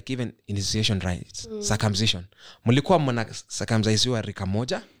came to like even initiation rites, circumcision, mulikuwa mna circumcisiwa rika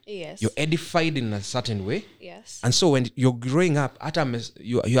moja. Yes. You're edified in a certain way. Yes. And so when you're growing up,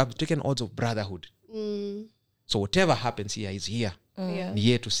 you have taken odds of brotherhood. So whatever happens here is here. Yeah. Ni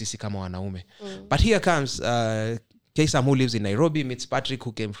yetu sisi kama wanaume. But here comes Kaysam, who lives in Nairobi, meets Patrick,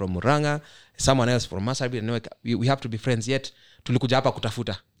 who came from Murang'a, someone else from Marsabit, and we have to be friends, yet tulikuja hapa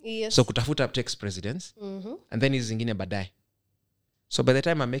kutafuta. Yes. So kutafuta takes precedence. And then hizi zingine baadaye. So by the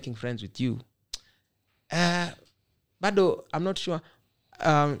time I'm making friends with you, bado, I'm not sure.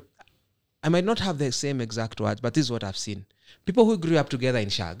 I might not have the same exact words, but this is what I've seen. People who grew up together in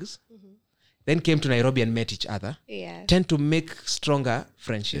shags, then came to Nairobi and met each other, tend to make stronger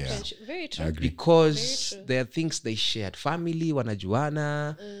friendships. Friendship. Very true. Because there are things they shared. Family,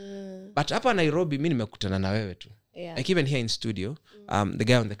 wanajuana. But hapa Nairobi, mi nimekutana na wewe tu. Like even here in studio, the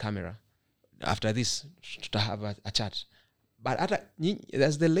guy on the camera, after this, to have a chat. But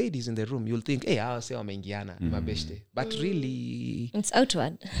there's the ladies in the room, you'll think, hey, I'll say wameingiana, mabeshte. But really, It's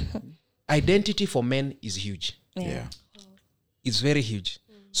outward. identity for men is huge. Yeah. It's very huge.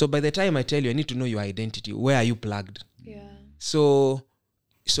 So by the time I tell you, I need to know your identity. Where are you plugged? Yeah. So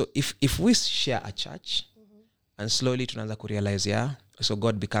if we share a church, and slowly tunaanza kurealize, so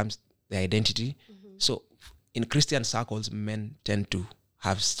God becomes the identity. So in Christian circles, men tend to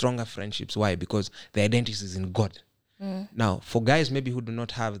have stronger friendships. Why? Because the identity is in God. Now, for guys maybe who do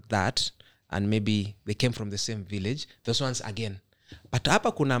not have that, and maybe they came from the same village, those ones again. But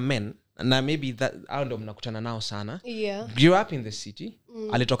hapa kuna men, na maybe that hao ndo mnakutana nao sana. Grew up in the city,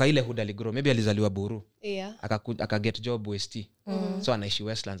 alitoka ile hood aligrow, maybe alizaliwa Buru. Aka get job West. So anaishi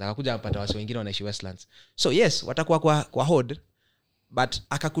Westlands, akakuja apata watu wengine wanaishi Westlands. So yes, watakuwa kwa hood, but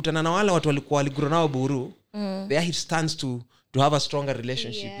akakutana na wale watu walikuwa waligrow nao Buru. There he stands to have a stronger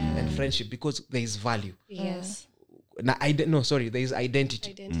relationship and friendship because there is value. Yes. There is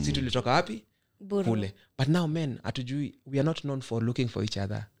identity. Sisi tulitoka wapi? Kule. But now men, atujui, we are not known for looking for each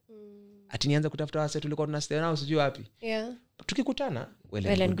other. Ati nianza kutafuta wase tulikuwa tunastay nao sijui wapi. Tukikutana,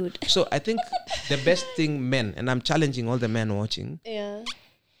 well and good. So I think the best thing men, and I'm challenging all the men watching,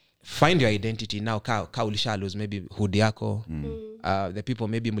 find your identity now. Ka ulisha lose maybe hood yako. The people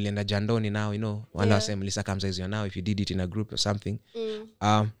maybe mlienda jandoni now, wala wase mlisa circumcise now if you did it in a group or something.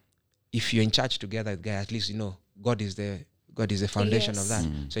 If you're in church together with guys, at least God is the foundation of that.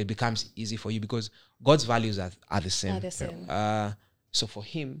 So it becomes easy for you because God's values are the same. So for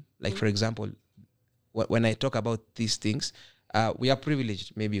him, like for example, when I talk about these things, we are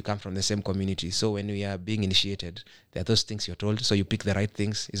privileged. Maybe you come from the same community. So when we are being initiated, there are those things you're told. So you pick the right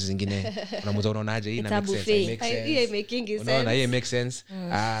things. Hizi zingine unamuzonaje hii na makes sense.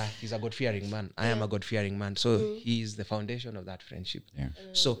 He's a God-fearing man. I am a God-fearing man. So he is the foundation of that friendship.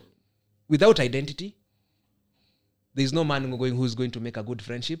 So without identity, there's no man who's going to make a good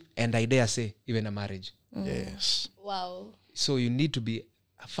friendship, and I dare say even a marriage. Yes. Wow. So you need to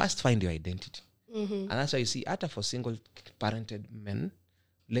first find your identity. And that's why you see, after for single parented men,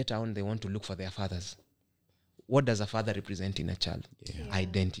 later on they want to look for their fathers. what does a father represent in a child?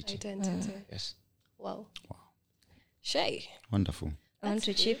 Identity. Yes. Wow. Shay. Wonderful. I want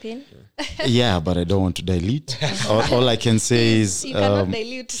to chip in. Yeah, but I don't want to dilute. All I can say is You cannot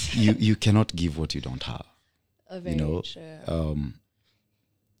dilute. you cannot give what you don't have. Very You know, true.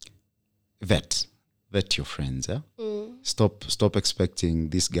 vet your friends. Stop expecting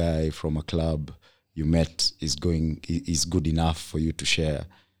this guy from a club you met is good enough for you to share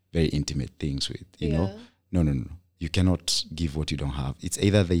very intimate things with. You know, no. You cannot give what you don't have. It's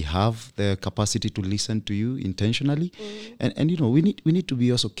either they have the capacity to listen to you intentionally, and you know, we need to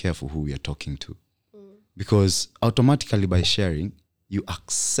be also careful who we are talking to, because automatically by sharing you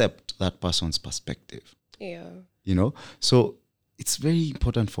accept that person's perspective. Yeah. You know, so it's very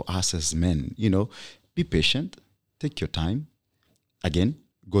important for us as men. You know, be patient, take your time. Again,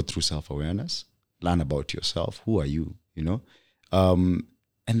 go through self-awareness, learn about yourself. Who are you? You know.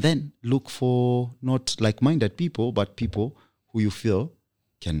 And then look for not like-minded people, but people who you feel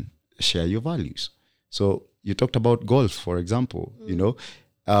can share your values. So you talked about golf, for example. You know,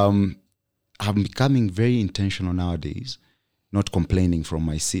 I'm becoming very intentional nowadays, not complaining from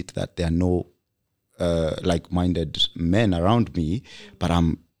my seat that there are no like-minded men around me, but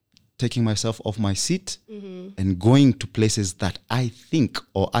I'm taking myself off my seat and going to places that I think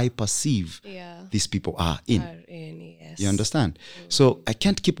or I perceive these people are in. Yes. You understand? So I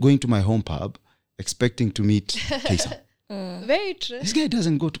can't keep going to my home pub expecting to meet Kaisa. Very true. This guy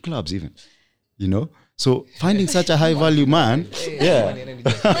doesn't go to clubs even, you know? So finding such a high value man,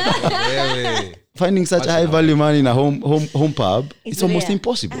 finding such a high value man in a home pub, it's almost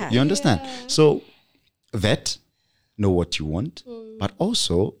impossible. You understand? So vet, know what you want, but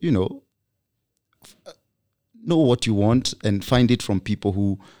also, you know what you want and find it from people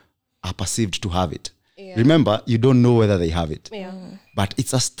who are perceived to have it. Remember, you don't know whether they have it, but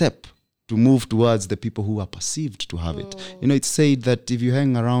it's a step to move towards the people who are perceived to have it. You know, it's said that if you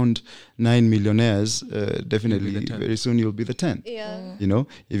hang around 9 millionaires, definitely very soon you'll be the 10th. You know,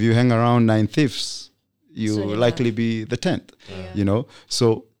 if you hang around 9 thieves, you'll likely be the 10th. You know,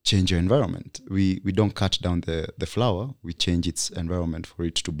 so change your environment. We don't cut down the flower, we change its environment for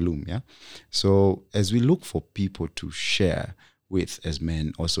it to bloom. So as we look for people to share with as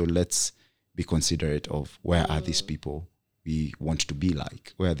men, also let's be considerate of where are these people we want to be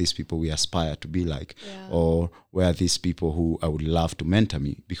like, where are these people we aspire to be like, or where are these people who I would love to mentor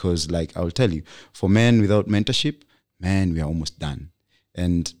me. Because like I'll tell you, for men without mentorship, man, we are almost done.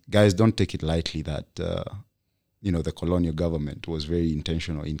 And guys, don't take it lightly that you know, the colonial government was very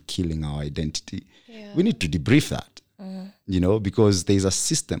intentional in killing our identity. We need to debrief that, you know, because there's a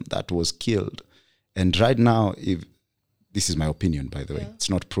system that was killed. And right now, if this is my opinion, by the way, it's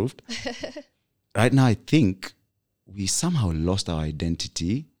not proved. Right now, I think we somehow lost our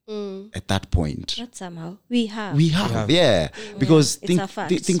identity at that point. Not somehow. We have. Because It's a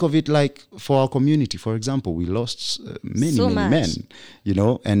fact. think of it like for our community, for example, we lost many men, you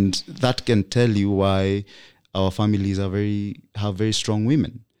know, and that can tell you why our families have very strong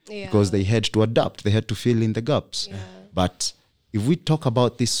women, because they had to adapt, they had to fill in the gaps. But if we talk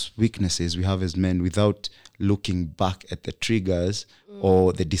about these weaknesses we have as men without looking back at the triggers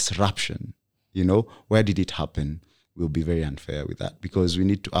or the disruption, you know, where did it happen? We'll be very unfair with that, because we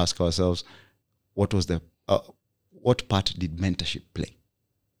need to ask ourselves, what part did mentorship play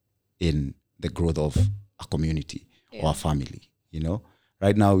in the growth of a community or a family, you know?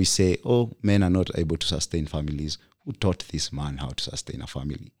 Right now we say, oh, men are not able to sustain families. Who taught this man how to sustain a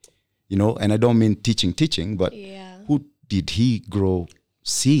family? You know, and I don't mean teaching, but who did he grow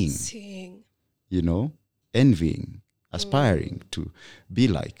seeing, you know, envying, aspiring to be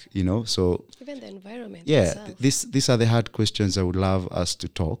like, you know? So even the environment. These are the hard questions I would love us to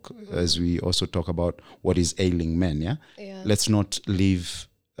talk as we also talk about what is ailing men. Let's not leave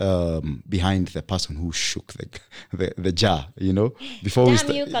behind the person who shook the jar, you know, before we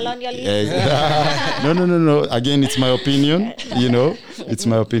Damn you, colonialists. No. Again, it's my opinion, you know. It's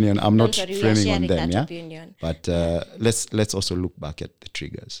my opinion. I'm not framing on them, opinion. But let's also look back at the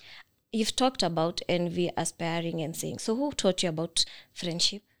triggers. You've talked about envy, aspiring, and saying. So who taught you about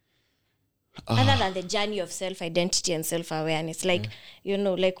friendship? Other than the journey of self-identity and self-awareness, like, you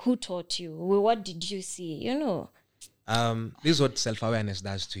know, like who taught you? What did you see? You know. This is what self-awareness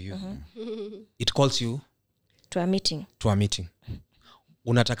does to you. It calls you to a meeting.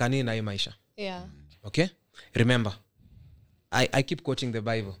 Unataka nini na hii maisha? Okay? Remember, I keep quoting the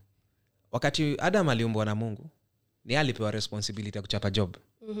Bible. Wakati Adam aliumbwa na Mungu, ni alipewa responsibility ya kuchapa job.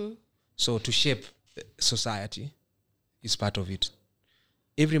 So to shape society is part of it.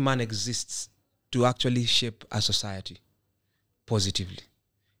 Every man exists to actually shape a society positively.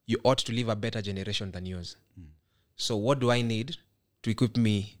 You ought to leave a better generation than yours. So what do I need to equip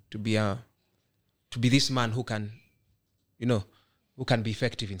me to be this man who can, who can be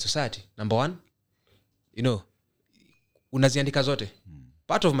effective in society? Number one, unaziandika zote.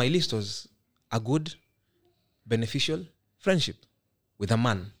 Part of my list was a good, beneficial friendship with a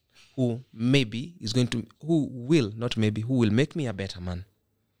man who will make me a better man.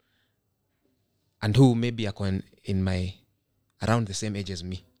 And who maybe are around the same age as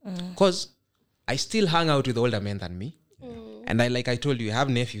me. Because I still hang out with older men than me. And I told you, I have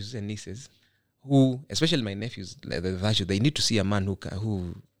nephews and nieces who, especially my nephews, they need to see a man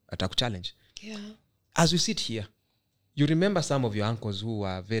who attack challenge. Yeah. As we sit here, you remember some of your uncles who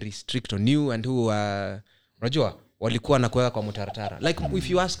are very strict on you and who are, unajua, walikuwa na kuweka kwa mutaratara. Like if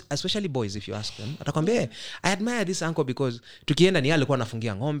you ask, especially boys, if you ask them, atakwambia, I admire this uncle because tukienda ni alikuwa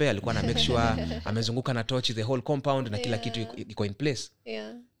anafungia ng'ombe, alikuwa na make sure amezunguka na torch the whole compound na kila kitu iko in place.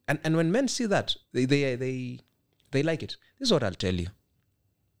 Yeah. And when men see that, they like it. This is what I'll tell you.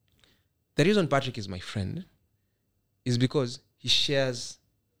 The reason Patrick is my friend is because he shares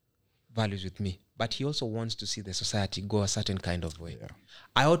values with me, but he also wants to see the society go a certain kind of way. Yeah.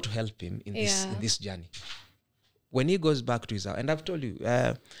 I ought to help him in this journey. When he goes back to his house, and I've told you,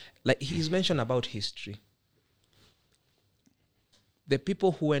 like he's mentioned about history. The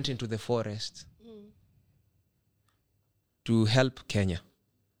people who went into the forest to help Kenya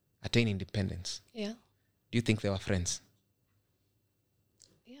attain independence. Yeah. Do you think they were friends?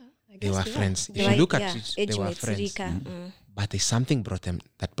 Yeah, I guess They were friends. If you look at it, they were friends. But there's something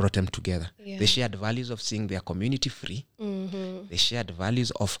that brought them together. Yeah. They shared values of seeing their community free. They shared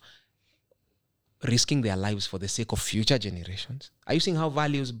values of risking their lives for the sake of future generations. Are you seeing how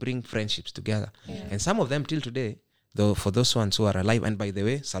values bring friendships together? Yeah. And some of them till today, though, for those ones who are alive, and by the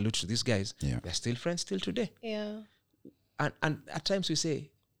way, salute to these guys, they're still friends till today. Yeah. And at times we say,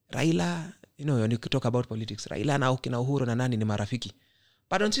 Raila, when you talk about politics, Raila na Uhuru na nani ni marafiki.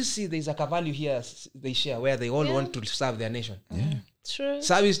 But don't you see there's a value here they share where they all want to serve their nation? Yeah. True.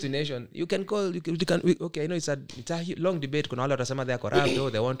 Service to nation. You can okay, I know it's a long debate. Kuna wale watasema they are corrupt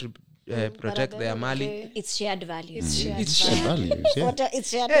or they want to protect their mali. Okay. It's shared values. It's shared values, yeah. It's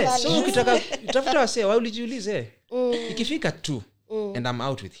shared Hey, values. so ukitaka utafuta wase wao ulijiulize. Ikifika 2 and I'm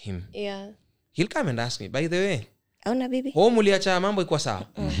out with him. Yeah. He'll come and ask me, by the way, Auna bibi. muliacha mambo ikuwa sawa.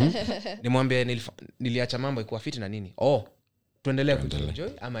 Nimwambie niliacha mambo ikuwa fiti na nini? Tuendelee kuenjoy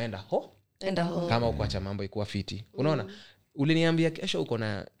ama enda Enda kama ukuacha mambo ikuwa fiti. Unaona? Uliniambia kesho uko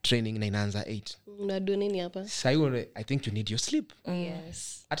na training na inaanza 8. Unadu nini hapa? Sasa I think you need your sleep.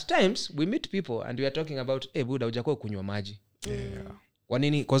 Yes. At times we meet people and we are talking about buda hujakuwa kunywa maji. Kwa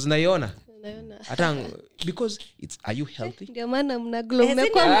nini? Cause naiona. Hata because are you healthy? Ndio maana mna glow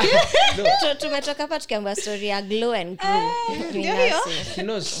mmekuwa Tumetoka hapa tukiamba story ya glow and grow. He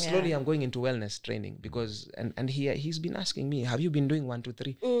knows slowly I'm going into wellness training because and he's been asking me, have you been doing 1 2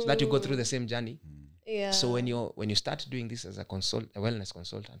 3 so that you go through the same journey. Yeah. So when you start doing this as a wellness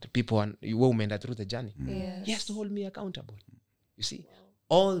consultant, people and you umeenda through the journey. Yes. He has to hold me accountable. You see,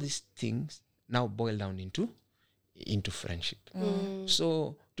 all these things now boil down into friendship.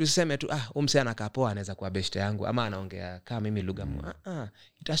 So tuseme tu umse anakaa poa anaweza kuwa best yangu ama anaongea kama mimi lugha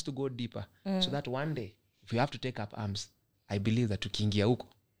it has to go deeper so that one day if you have to take up arms, I believe that tukiingia huko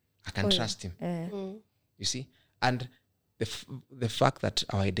I can trust him. You see, and the fact that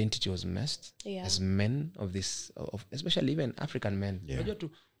our identity was messed as men of especially even African men.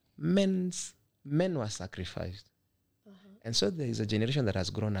 Men were sacrificed. And so there is a generation that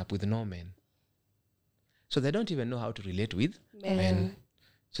has grown up with no men. So they don't even know how to relate with men.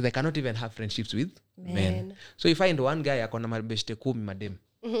 So they cannot even have friendships with men. So you find one guy akona mabeshte 10 madem.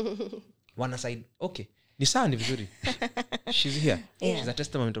 One aside, okay, ni sawa ni vizuri. She's here. She's a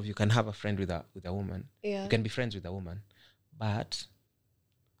testament of you can have a friend with a woman. You can be friends with a woman. But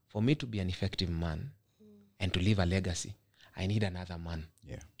for me to be an effective man and to leave a legacy, I need another man.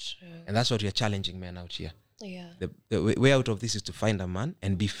 Yeah. True. And that's what we are challenging men out here. Yeah. The way out of this is to find a man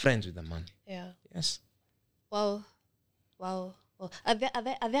and be friends with a man. Yeah. Yes. Wow.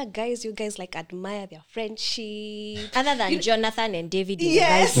 Are there guys you guys like admire their friendship? Other than Jonathan and David in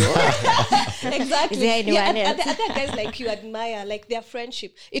Yes. the Bible. Exactly. Is there anyone else? Are there guys like you admire, like their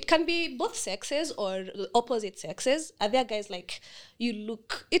friendship? It can be both sexes or opposite sexes. Are there guys like you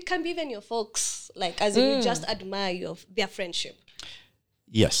look? It can be even your folks, like as in you just admire their friendship.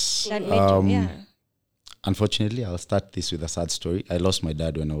 Yes. That made you, Unfortunately, I'll start this with a sad story. I lost my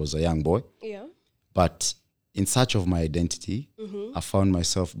dad when I was a young boy. Yeah. But in search of my identity, I found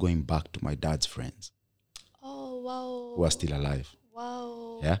myself going back to my dad's friends. Oh, wow. Who are still alive.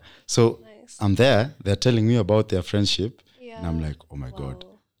 Wow. Yeah. So Nice. I'm there. They're telling me about their friendship. Yeah. And I'm like, oh my God.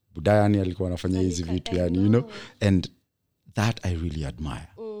 budayani alikuwa anafanya hizi vitu yani, you know, and that I really admire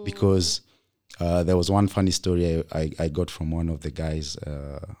because there was one funny story I got from one of the guys,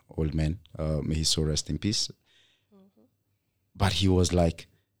 old man, may his soul rest in peace. But he was like,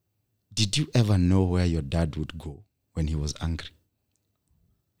 did you ever know where your dad would go when he was angry?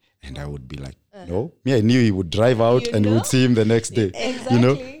 And I would be like, no. Me, I knew he would drive out and we would see him the next day. Exactly. You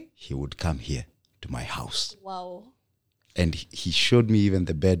know, he would come here to my house. Wow. And he showed me even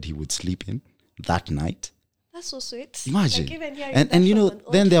the bed he would sleep in that night. That's so sweet. Imagine. Like even hearing and that you know, from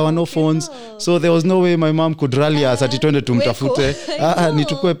an then old there were no folk, phones. you know. So there was no way my mom could rally us ati twende tumtafute. I know.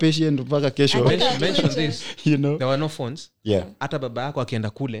 Nitukue patient mpaka kesho. Mention this. You know? There were no phones. Yeah. Hata baba yako akienda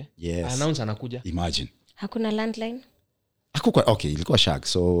kule, Yes. announce anakuja. Imagine. Hakuna landline? Okay, ilikuwa shag,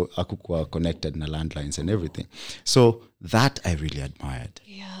 so akukwa connected na landlines and everything. So that I really admired.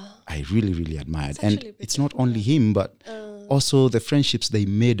 Yeah. I really, really admired. It's And actually it's not only him, but also the friendships they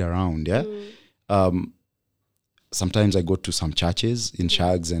made around, yeah? Sometimes I go to some churches in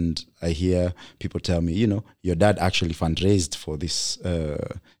Shags and I hear people tell me, you know, your dad actually fundraised for this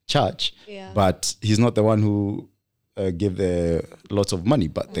church, Yeah. but he's not the one who gave the lots of money,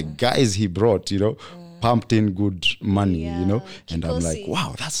 but the guys he brought, you know, pumped in good money, you know, and I'm like, Kikosi.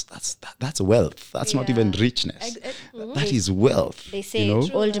 wow, that's wealth. That's not even richness. That is wealth. They say you know?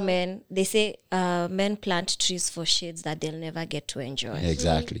 old men, they say men plant trees for shades that they'll never get to enjoy.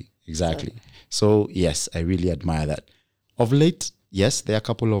 Exactly. So yes, I really admire that. Of late, yes, there are a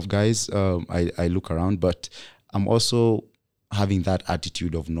couple of guys I look around, but I'm also having that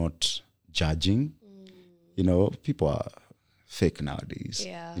attitude of not judging. You know, people are fake nowadays.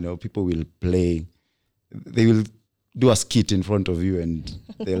 Yeah. You know, people will play, they will do a skit in front of you and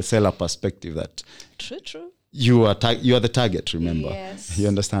they'll sell a perspective that True. you are the target, remember. Yes. You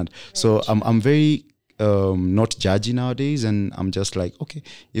understand? So I'm very not judgy nowadays, and I'm just like, okay,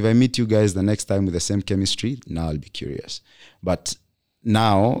 if I meet you guys the next time with the same chemistry, now I'll be curious. But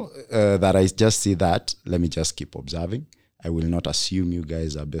now that I just see that, let me just keep observing. I will not assume you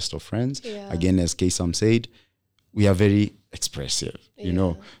guys are best of friends. Yeah. Again, as Kaysam said, we are very expressive, you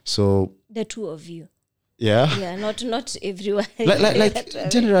know. So The two of you. yeah. Yeah, not everyone. like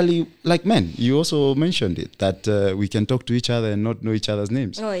generally, like men, you also mentioned it, that we can talk to each other and not know each other's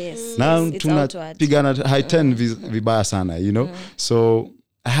names. Oh, yes. Now Yes, it's outward. tunapigana high 10 vibaya sana, you know. So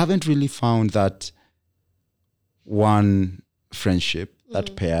I haven't really found that one friendship,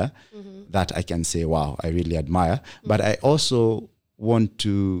 that pair, that I can say, wow, I really admire. But I also want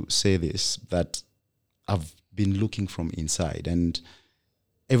to say this, that I've been looking from inside, and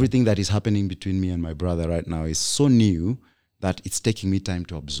everything that is happening between me and my brother right now is so new that it's taking me time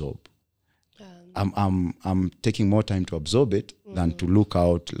to absorb. I'm taking more time to absorb it than to look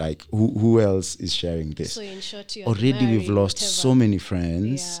out like who else is sharing this. So in short, you Already we've lost so many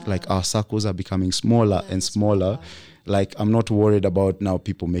friends. Yeah. Like our circles are becoming smaller and smaller. Like I'm not worried about now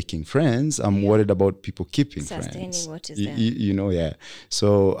people making friends. I'm worried about people keeping Sustaining friends. what is there. You know, yeah.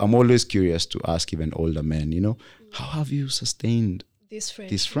 So I'm always curious to ask even older men, you know, how have you sustained this friend.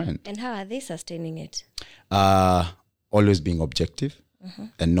 this friend? And how are they sustaining it? Always being objective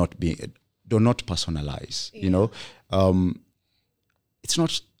and do not personalize, you know. It's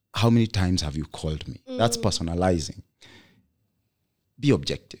not how many times have you called me. That's personalizing. Be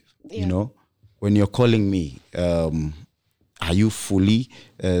objective, you know. When you're calling me, are you fully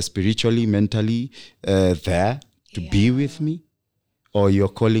spiritually, mentally there to be with me? Or you're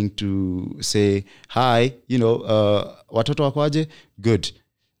calling to say, hi, you know, watoto wako aje? Good.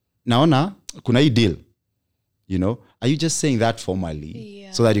 Naona, kuna hii deal. You know, are you just saying that formally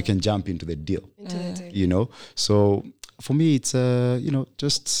so that you can jump into the deal? You know, so for me, it's, you know,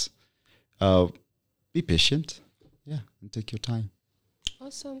 just be patient. Yeah, and take your time.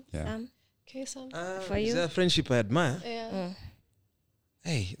 Awesome. Yeah. Okay, Sam. For you? Is there a friendship I admire? Yeah.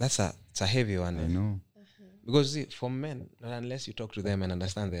 Hey, it's a heavy one. I know. Because see, for men, not unless you talk to them and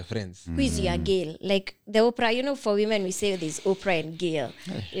understand their friends. Who is your Gail? Like the Oprah, you know, for women we say there's Oprah and Gail.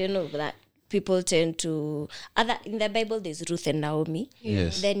 You know that people tend to in the Bible there's Ruth and Naomi.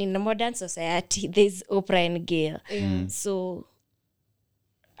 Yes. Then in the modern society there's Oprah and Gail. So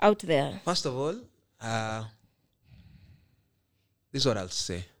out there. First of all, this is what I'll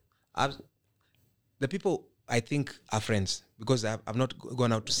say. The people I think are friends because I've not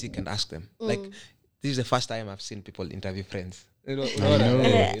gone out to seek and ask them. Like, this is the first time I've seen people interview friends. You know,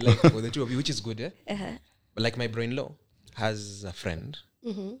 like for the two of you, which is good, eh? But like my brother-in-law has a friend,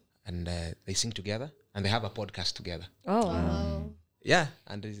 and they sing together, and they have a podcast together. Oh, wow. Yeah,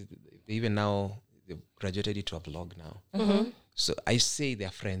 and they even now they've graduated it to a blog now. So I say they're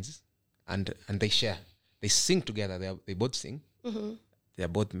friends, and they share. They sing together. They both sing. They are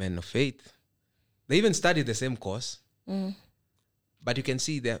both men of faith. They even studied the same course. But you can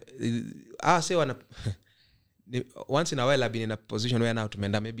see that once in a while I've been in a position where now to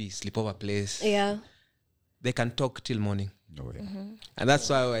maybe sleepover place. Yeah. They can talk till morning. Oh, yeah. And that's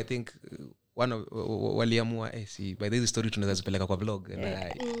why I think one of waliamua see by this story tunaweza zipeleka kwa vlog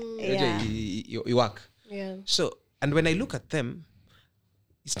and you work. Yeah. So, and when I look at them,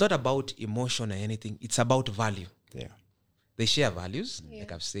 it's not about emotion or anything. It's about value. Yeah. They share values,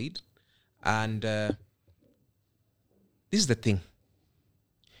 like I've said. And this is the thing.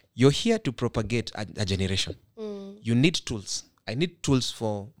 You're here to propagate a generation. You need tools. I need tools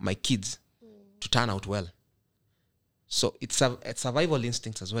for my kids to turn out well. So it's a survival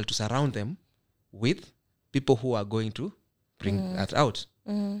instinct as well to surround them with people who are going to bring that out.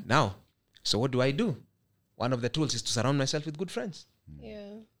 Now, so what do? One of the tools is to surround myself with good friends.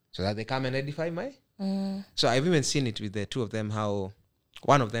 Yeah. So that they come and edify my... So I've even seen it with the two of them, how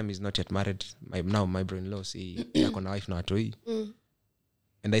one of them is not yet married. My brother-in-law, yako na wife na watoi.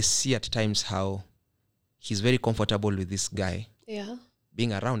 And I see at times how he's very comfortable with this guy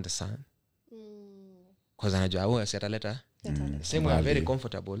being around the son. Because anajua ataleta. Same way I'm very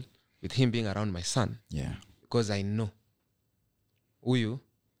comfortable with him being around my son. Yeah. Because I know huyu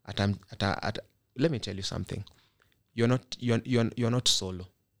let me tell you something. You're not solo.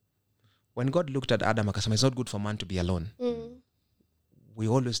 When God looked at Adam, akasema it's not good for man to be alone. We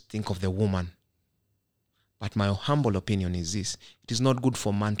always think of the woman. But my humble opinion is this. It is not good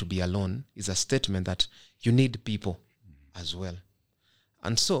for man to be alone. It's a statement that you need people as well.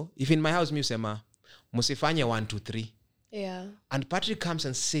 And so, if in my house musema, musifanye 1, 2, 3. Yeah. And Patrick comes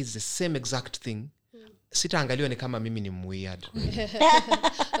and says the same exact thing. Sitaangaliwa ni kama mimi ni weird.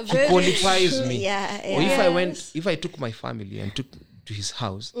 He qualifies me. Or if I took my family and took to his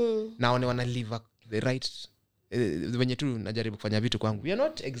house, now I want to live the right when tu najaribu kufanya vitu kwangu. We are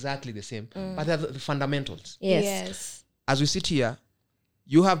not exactly the same, but they are the fundamentals. Yes. As we sit here,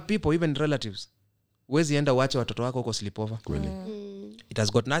 you have people, even relatives. Huwezi enda uache watoto wako huko sleepover. It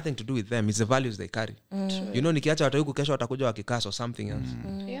has got nothing to do with them. It's the values they carry. You know, nikiacha watu huko kesho watakuja wakikas or something else.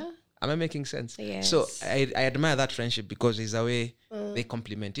 Yeah. Am I making sense? Yes. So I admire that friendship because it's a way they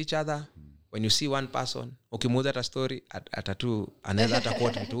complement each other. When you see one person, ukimuuza hata story, atatu anaweza hata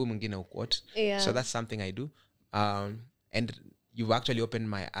quote mtu huyu mwingine uquote. So that's something I do. And you've actually opened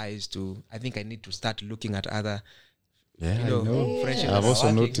my eyes to, I think I need to start looking at other I know. friendship. I've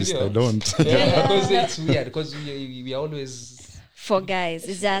also noticed I don't. Because it's weird because we are always... For guys,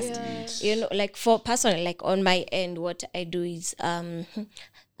 it's just, like for personally, like on my end, what I do is, I'm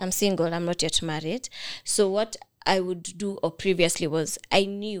single, I'm not yet married. So what I would do or previously was I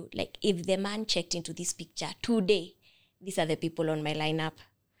knew like if the man checked into this picture today, these are the people on my lineup.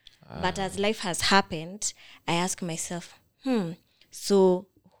 But as life has happened, I ask myself, so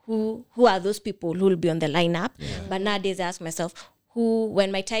who are those people who will be on the lineup? But nowadays I ask myself,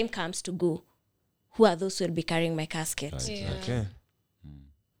 when my time comes to go, who are those who will be carrying my casket? Okay.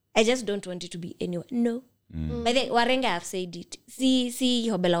 I just don't want it to be anyone. No. But then Warenga have said it. See,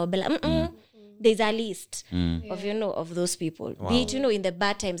 hobela. There's a list of those people. Wow. Be it, in the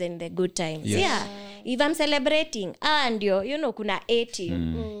bad times and in the good times. Yes. Yeah. If I'm celebrating, ndio, kuna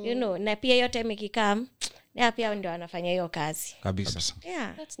 80, na pia yote ikikam, na pia ndio anafanya hiyo kazi. Kabisa.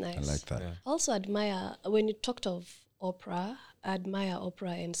 Yeah. That's nice. I like that. Yeah. Also admire, when you talked of Oprah, I admire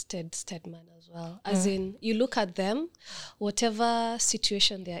Oprah and Stedman as well. As in, you look at them, whatever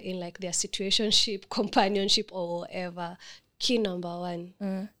situation they're in, like their situationship, companionship, or whatever, key number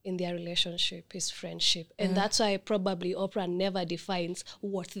one in their relationship is friendship. And that's why probably Oprah never defines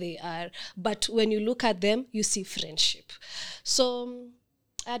what they are. But when you look at them, you see friendship. So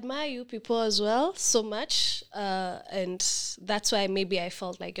I admire you people as well so much. And that's why maybe I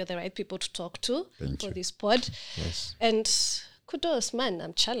felt like you're the right people to talk to for this pod. Yes. And kudos, man,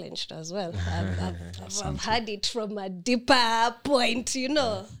 I'm challenged as well. I've had it from a deeper point,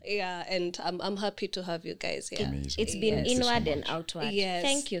 Yeah, and I'm happy to have you guys here. Amazing. It's been inward and outward. Yes.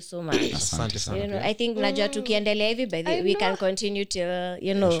 Thank you so much. Asante sana. I think najua tukiendelea hivi by the we can continue till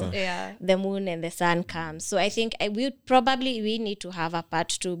the moon and the sun comes. So I think we need to have a part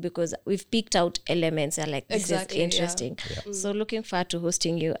 2 because we've picked out elements and like this is interesting. Yeah. So looking forward to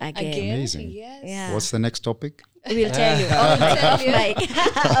hosting you again. Amazing. Yes. Yeah. What's the next topic? We'll tell you off mic.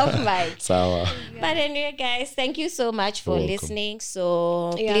 Off mic. Sawa. But anyway, guys, thank you so much for listening.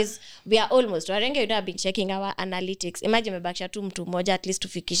 So please, we are almost. Warenge, have been checking our analytics. Imagine mebakisha tu mtu mmoja at least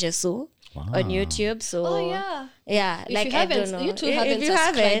tufikishe on YouTube. So Yeah, If like you I don't haven't- know. you two If haven't you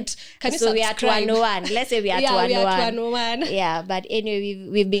haven't, subscribed, can you so we are subscribe? 201. Let's say we are Yeah, we are 201. 201. Yeah, but anyway,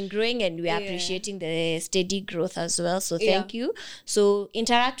 we've been growing and we are appreciating the steady growth as well. So thank you. So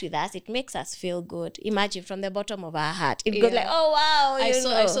interact with us. It makes us feel good. Imagine from the bottom of our heart. It goes like, oh wow, I you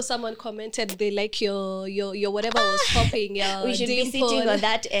saw know. someone commented they like your whatever was popping. Your We should dimple. be sitting on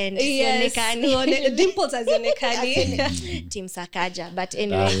that end. Yes, Sionekani. dimples as Yonekani. Team Sakaja. But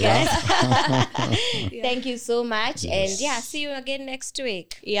anyway, guys, thank you so much. And yeah, see you again next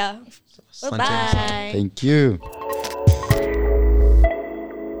week. Yeah. Bye. Thank you.